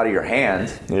and it's out of your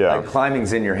hand. Yeah, like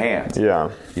climbing's in your hands.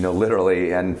 Yeah, you know,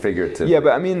 literally and figuratively. Yeah,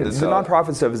 but I mean, the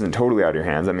nonprofit stuff isn't totally out of your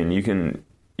hands. I mean, you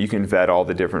can vet all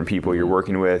the different people you're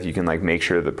working with. You can like make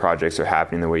sure the projects are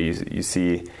happening the way you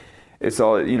see. It's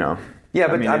all, you know. Yeah,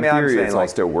 but in theory, it's all like,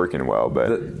 still working well,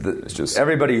 but it's just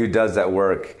everybody who does that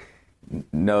work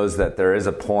knows that there is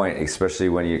a point, especially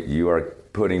when you are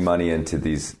putting money into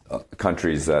these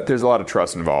countries that there's a lot of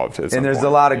trust involved, and there's a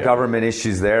lot of government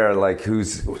issues there, like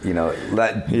who's, you know,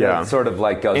 that sort of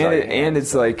like goes and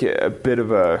it's like a bit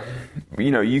of a,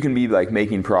 you know, you can be like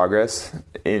making progress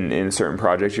in certain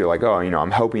projects. You're like, oh, you know,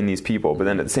 I'm helping these people, but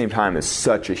then at the same time, it's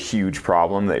such a huge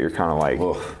problem that you're kind of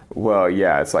like, well,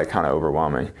 yeah, it's like kind of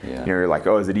overwhelming. Yeah. You know, you're like,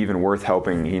 oh, is it even worth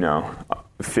helping, you know,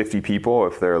 50 people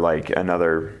if they're like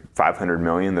another 500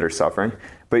 million that are suffering?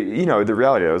 But, you know, the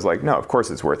reality, I was like, no, of course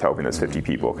it's worth helping those 50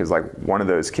 people, because like one of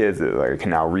those kids that like can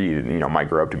now read, you know, might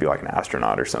grow up to be like an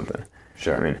astronaut or something.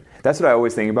 Sure. I mean, that's what I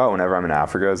always think about whenever I'm in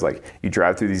Africa, is like you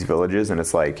drive through these villages and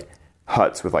it's like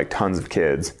huts with like tons of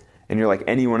kids, and you're like,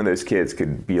 any one of those kids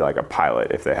could be like a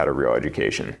pilot if they had a real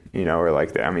education, you know, or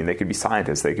like, they could be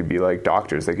scientists, they could be like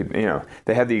doctors, they could, you know,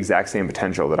 they have the exact same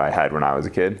potential that I had when I was a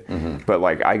kid. But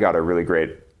like I got a really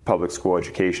great public school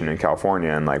education in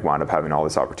California and like wound up having all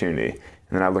this opportunity.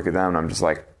 And then I look at them and I'm just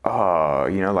like, oh,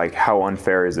 you know, like how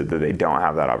unfair is it that they don't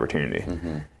have that opportunity?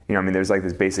 You know, I mean, there's like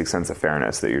this basic sense of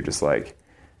fairness that you're just like,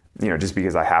 you know, just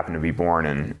because I happen to be born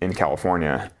in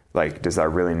California, like, does that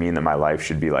really mean that my life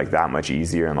should be like that much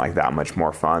easier and like that much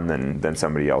more fun than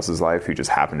somebody else's life who just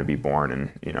happened to be born in,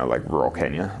 you know, like rural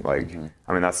Kenya? Like,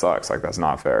 I mean, that sucks. Like, that's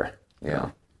not fair.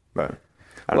 Yeah. But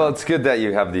well, it's good that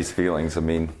you have these feelings. I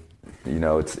mean, you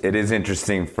know, it is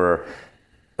interesting for,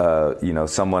 you know,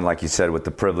 someone like you said with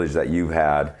the privilege that you've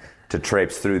had to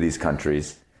traipse through these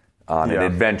countries on an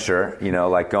adventure, you know,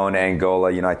 like going to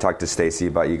Angola. You know, I talked to Stacy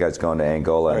about you guys going to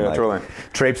Angola and like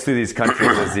traipse through these countries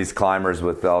as these climbers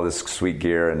with all this sweet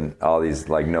gear and all these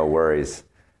like no worries,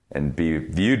 and be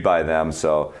viewed by them.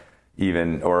 So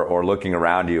even or looking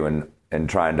around you and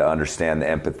trying to understand the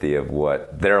empathy of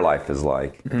what their life is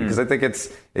like, because I think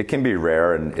it can be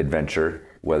rare in adventure,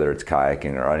 whether it's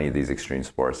kayaking or any of these extreme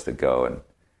sports, to go and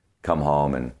come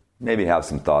home and maybe have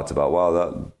some thoughts about,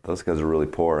 well, those guys are really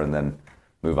poor, and then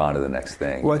move on to the next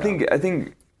thing. Well, I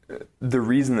think the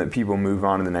reason that people move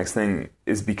on to the next thing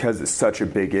is because it's such a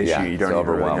big issue. You don't even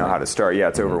really know how to start. Yeah,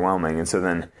 it's overwhelming. And so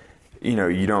then, you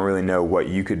don't really know what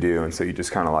you could do. And so you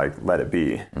just kind of like let it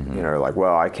be, like,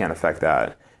 well, I can't affect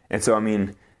that. And so, I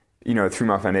mean, through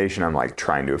my foundation, I'm like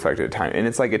trying to affect it at time. And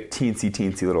it's like a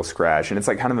teensy little scratch. And it's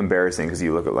like kind of embarrassing because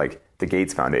you look at like the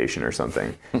Gates Foundation or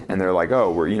something and they're like,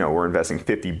 oh, we're investing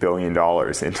 $50 billion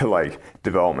into like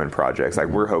development projects. Like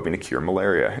we're hoping to cure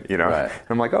malaria, Right. And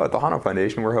I'm like, oh, at the Honnold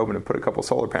Foundation, we're hoping to put a couple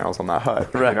solar panels on that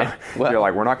hut. Right. Well, you're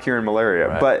like, we're not curing malaria.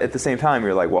 Right. But at the same time,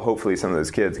 you're like, well, hopefully some of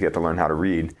those kids get to learn how to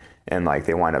read and like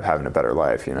they wind up having a better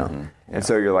life, And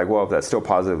so you're like, well, if that's still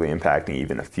positively impacting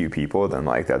even a few people, then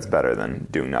like that's better than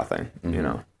doing nothing,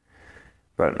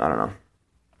 But I don't know.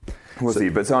 We'll see.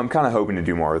 But so I'm kind of hoping to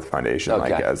do more with the foundation,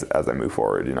 like as I move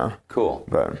forward, Cool.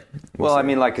 But well, I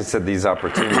mean, like I said, these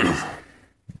opportunities,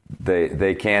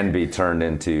 they can be turned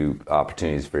into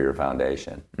opportunities for your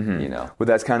foundation, Well,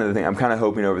 that's kind of the thing. I'm kind of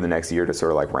hoping over the next year to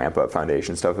sort of like ramp up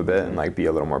foundation stuff a bit and like be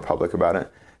a little more public about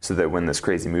it, so that when this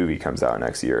crazy movie comes out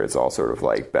next year, it's all sort of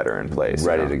like better in place,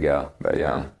 ready to go. But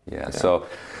yeah. So,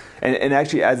 and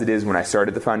actually, as it is, when I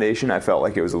started the foundation, I felt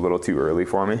like it was a little too early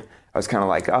for me. I was kind of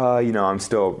like, I'm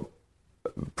still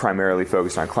primarily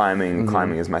focused on climbing.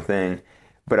 Climbing is my thing.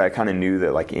 But I kind of knew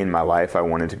that like in my life, I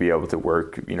wanted to be able to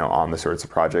work, on the sorts of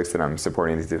projects that I'm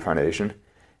supporting through the foundation.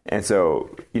 And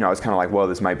so, I was kind of like, well,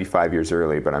 this might be 5 years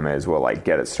early, but I may as well like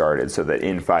get it started so that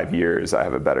in 5 years I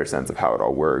have a better sense of how it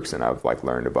all works and I've like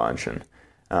learned a bunch. And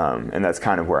that's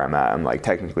kind of where I'm at. I'm like,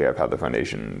 technically I've had the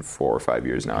foundation 4 or 5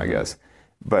 years now, I guess.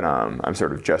 But I'm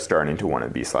sort of just starting to want to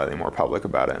be slightly more public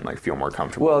about it and like feel more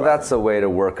comfortable. Well, that's a way to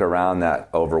work around that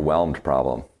overwhelmed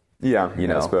problem. Yeah,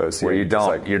 I suppose. Where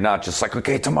you're not just like,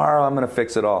 okay, tomorrow I'm going to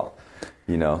fix it all.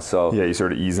 So yeah, you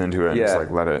sort of ease into it and just like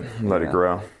let it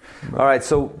grow. All right,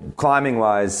 so climbing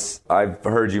wise, I've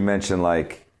heard you mention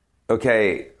like,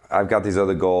 okay, I've got these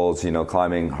other goals,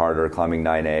 climbing harder, climbing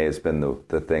 9A has been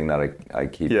the thing that I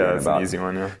keep hearing about. Yeah, an easy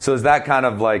one, yeah. So is that kind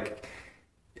of like,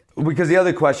 because the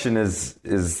other question is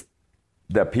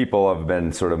that people have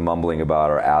been sort of mumbling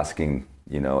about or asking,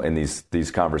 in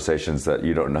these conversations that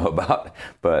you don't know about.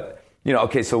 But,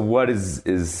 okay, so what is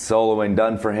soloing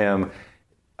done for him?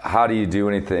 How do you do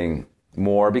anything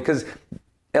more? Because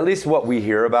at least what we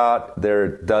hear about,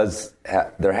 there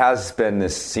has been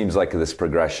seems like this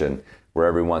progression where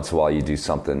every once in a while you do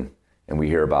something and we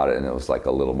hear about it and it was like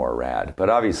a little more rad. But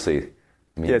obviously,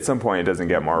 at some point it doesn't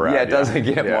get more rad. Yeah, it doesn't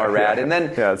get more rad. And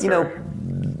then,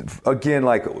 again,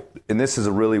 like, and this is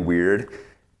really weird,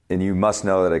 and you must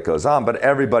know that it goes on, but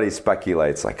everybody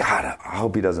speculates, like, God, I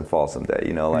hope he doesn't fall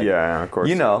someday, Yeah, of course.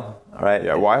 Right?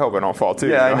 Yeah, well, I hope I don't fall too.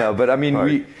 Yeah, I know, but I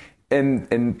mean,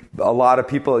 and a lot of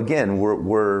people, again,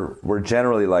 we're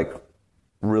generally like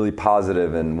really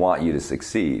positive and want you to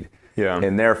succeed. Yeah.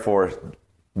 And therefore,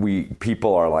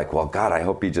 people are like, well, God, I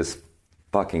hope he just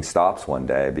fucking stops one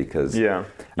day because the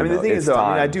thing is though,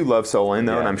 I do love soloing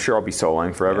though, and I'm sure I'll be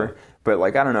soloing forever. Yeah. But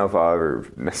like, I don't know if I'll ever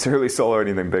necessarily solo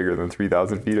anything bigger than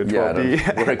 3,000 feet at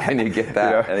 12D. Where can you get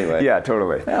that anyway? Yeah,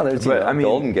 totally. Yeah, there's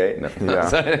Golden Gate. No.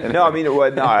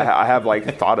 Yeah. I have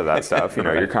like thought of that stuff.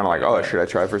 You're kind of like, oh, should I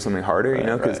try for something harder?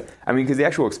 Because the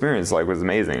actual experience like was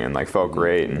amazing and like felt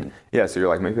great, and so you're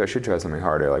like, maybe I should try something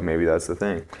harder. Like maybe that's the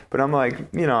thing. But I'm like,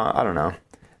 I don't know.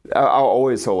 I'll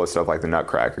always solo stuff like the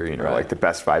Nutcracker, like the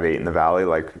best 5/8 in the valley.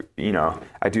 Like,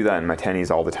 I do that in my tennies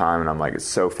all the time, and I'm like, it's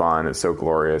so fun, it's so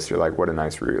glorious. You're like, what a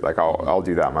nice route. Like, I'll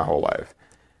do that my whole life.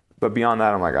 But beyond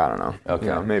that, I'm like, I don't know.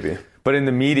 Okay, maybe. But in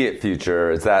the immediate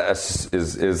future, is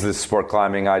this sport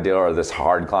climbing ideal or this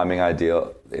hard climbing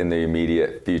ideal in the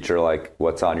immediate future? Like,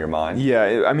 what's on your mind?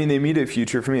 Yeah, I mean, the immediate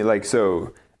future for me, like,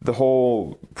 so the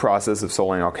whole process of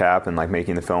soloing El Cap and like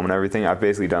making the film and everything, I've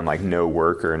basically done like no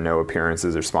work or no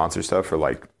appearances or sponsor stuff for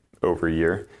like over a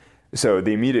year. So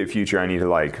the immediate future, I need to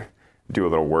like do a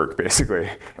little work basically.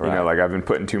 Right. Like I've been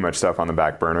putting too much stuff on the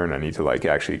back burner and I need to like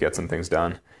actually get some things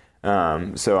done.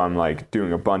 So I'm like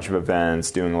doing a bunch of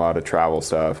events, doing a lot of travel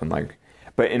stuff, and like,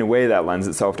 but in a way that lends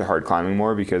itself to hard climbing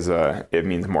more because it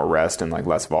means more rest and like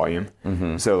less volume.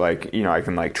 Mm-hmm. So like, I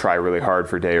can like try really hard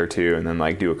for a day or two and then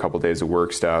like do a couple days of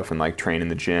work stuff and like train in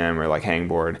the gym or like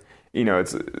hangboard.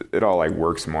 It all like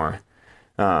works more.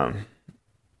 So I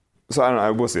don't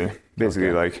know, we'll see.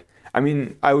 Basically, like, I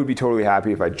mean, I would be totally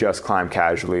happy if I just climb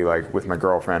casually, like with my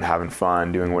girlfriend, having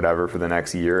fun, doing whatever for the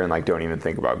next year, and like don't even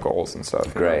think about goals and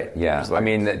stuff. Great, yeah. Like, I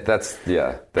mean, that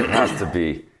has to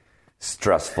be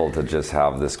stressful to just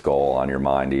have this goal on your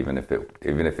mind, even if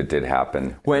it did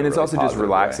happen. Well, and it's also just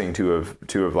relaxing to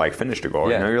have like finished a goal.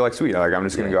 Yeah. You're like, sweet, like I'm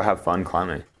just gonna go have fun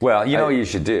climbing. Well, what you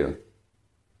should do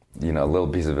a little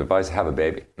piece of advice: have a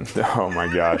baby. Oh my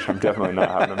gosh, I'm definitely not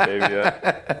having a baby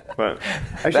yet. But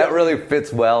actually, that really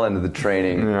fits well into the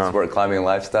training sport climbing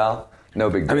lifestyle. No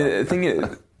big deal. I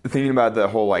mean, thinking about the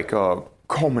whole like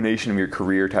culmination of your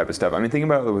career type of stuff. I mean, thinking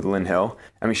about it with Lynn Hill.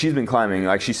 I mean, she's been climbing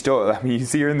like she's still. I mean, you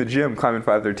see her in the gym climbing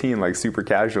 513 like super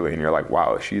casually, and you're like,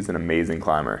 wow, she's an amazing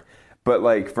climber. But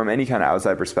like from any kind of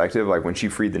outside perspective, like when she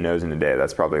freed the nose in a day,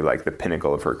 that's probably like the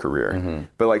pinnacle of her career. Mm-hmm.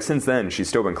 But like since then, she's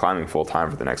still been climbing full time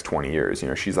for the next 20 years.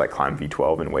 She's like climbed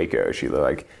V12 in Waco. She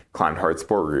like climbed hard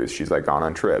sport routes. She's like gone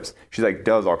on trips. She's like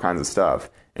does all kinds of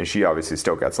stuff, and she obviously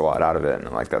still gets a lot out of it.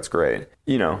 And like that's great.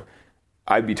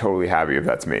 I'd be totally happy if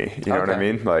that's me. You know what I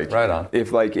mean? Like right on.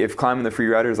 If climbing the free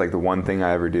rider is like the one thing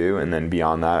I ever do, and then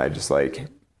beyond that, I just like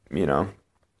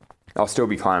I'll still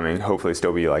be climbing. Hopefully,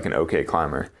 still be like an okay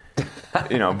climber.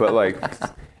 But like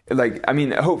I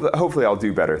mean, hopefully I'll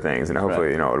do better things, and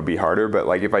hopefully it'll be harder. But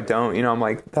like if I don't, I'm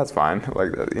like that's fine.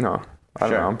 Like I don't know.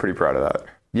 I'm pretty proud of that.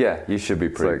 Yeah, you should be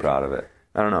pretty proud of it.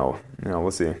 I don't know.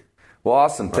 We'll see. Well,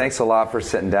 awesome. Thanks a lot for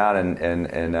sitting down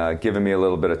and giving me a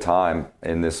little bit of time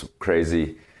in this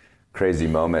crazy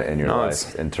moment in your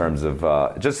life. In terms of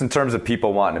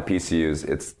people wanting a PCUs,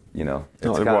 it's kind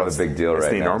of a big deal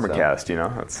right now. It's the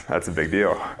EnormaCast, that's a big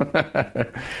deal.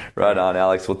 Right on,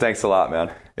 Alex. Well, thanks a lot,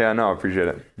 man. Yeah, no, I appreciate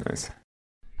it. Nice.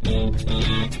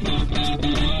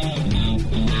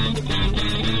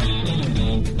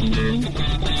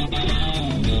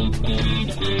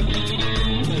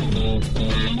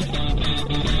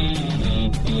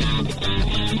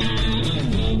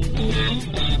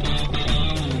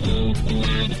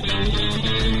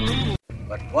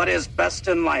 But what is best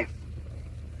in life?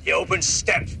 The open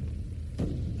steppe,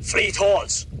 fleet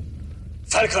horse,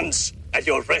 falcons at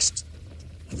your wrist,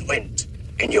 and the wind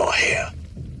in your hair.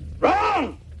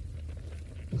 Wrong!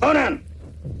 Conan,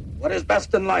 what is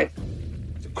best in life?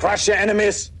 To crush your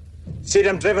enemies, see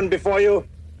them driven before you,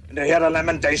 and to hear the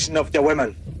lamentation of their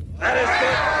women. That is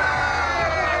good.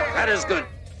 That is good.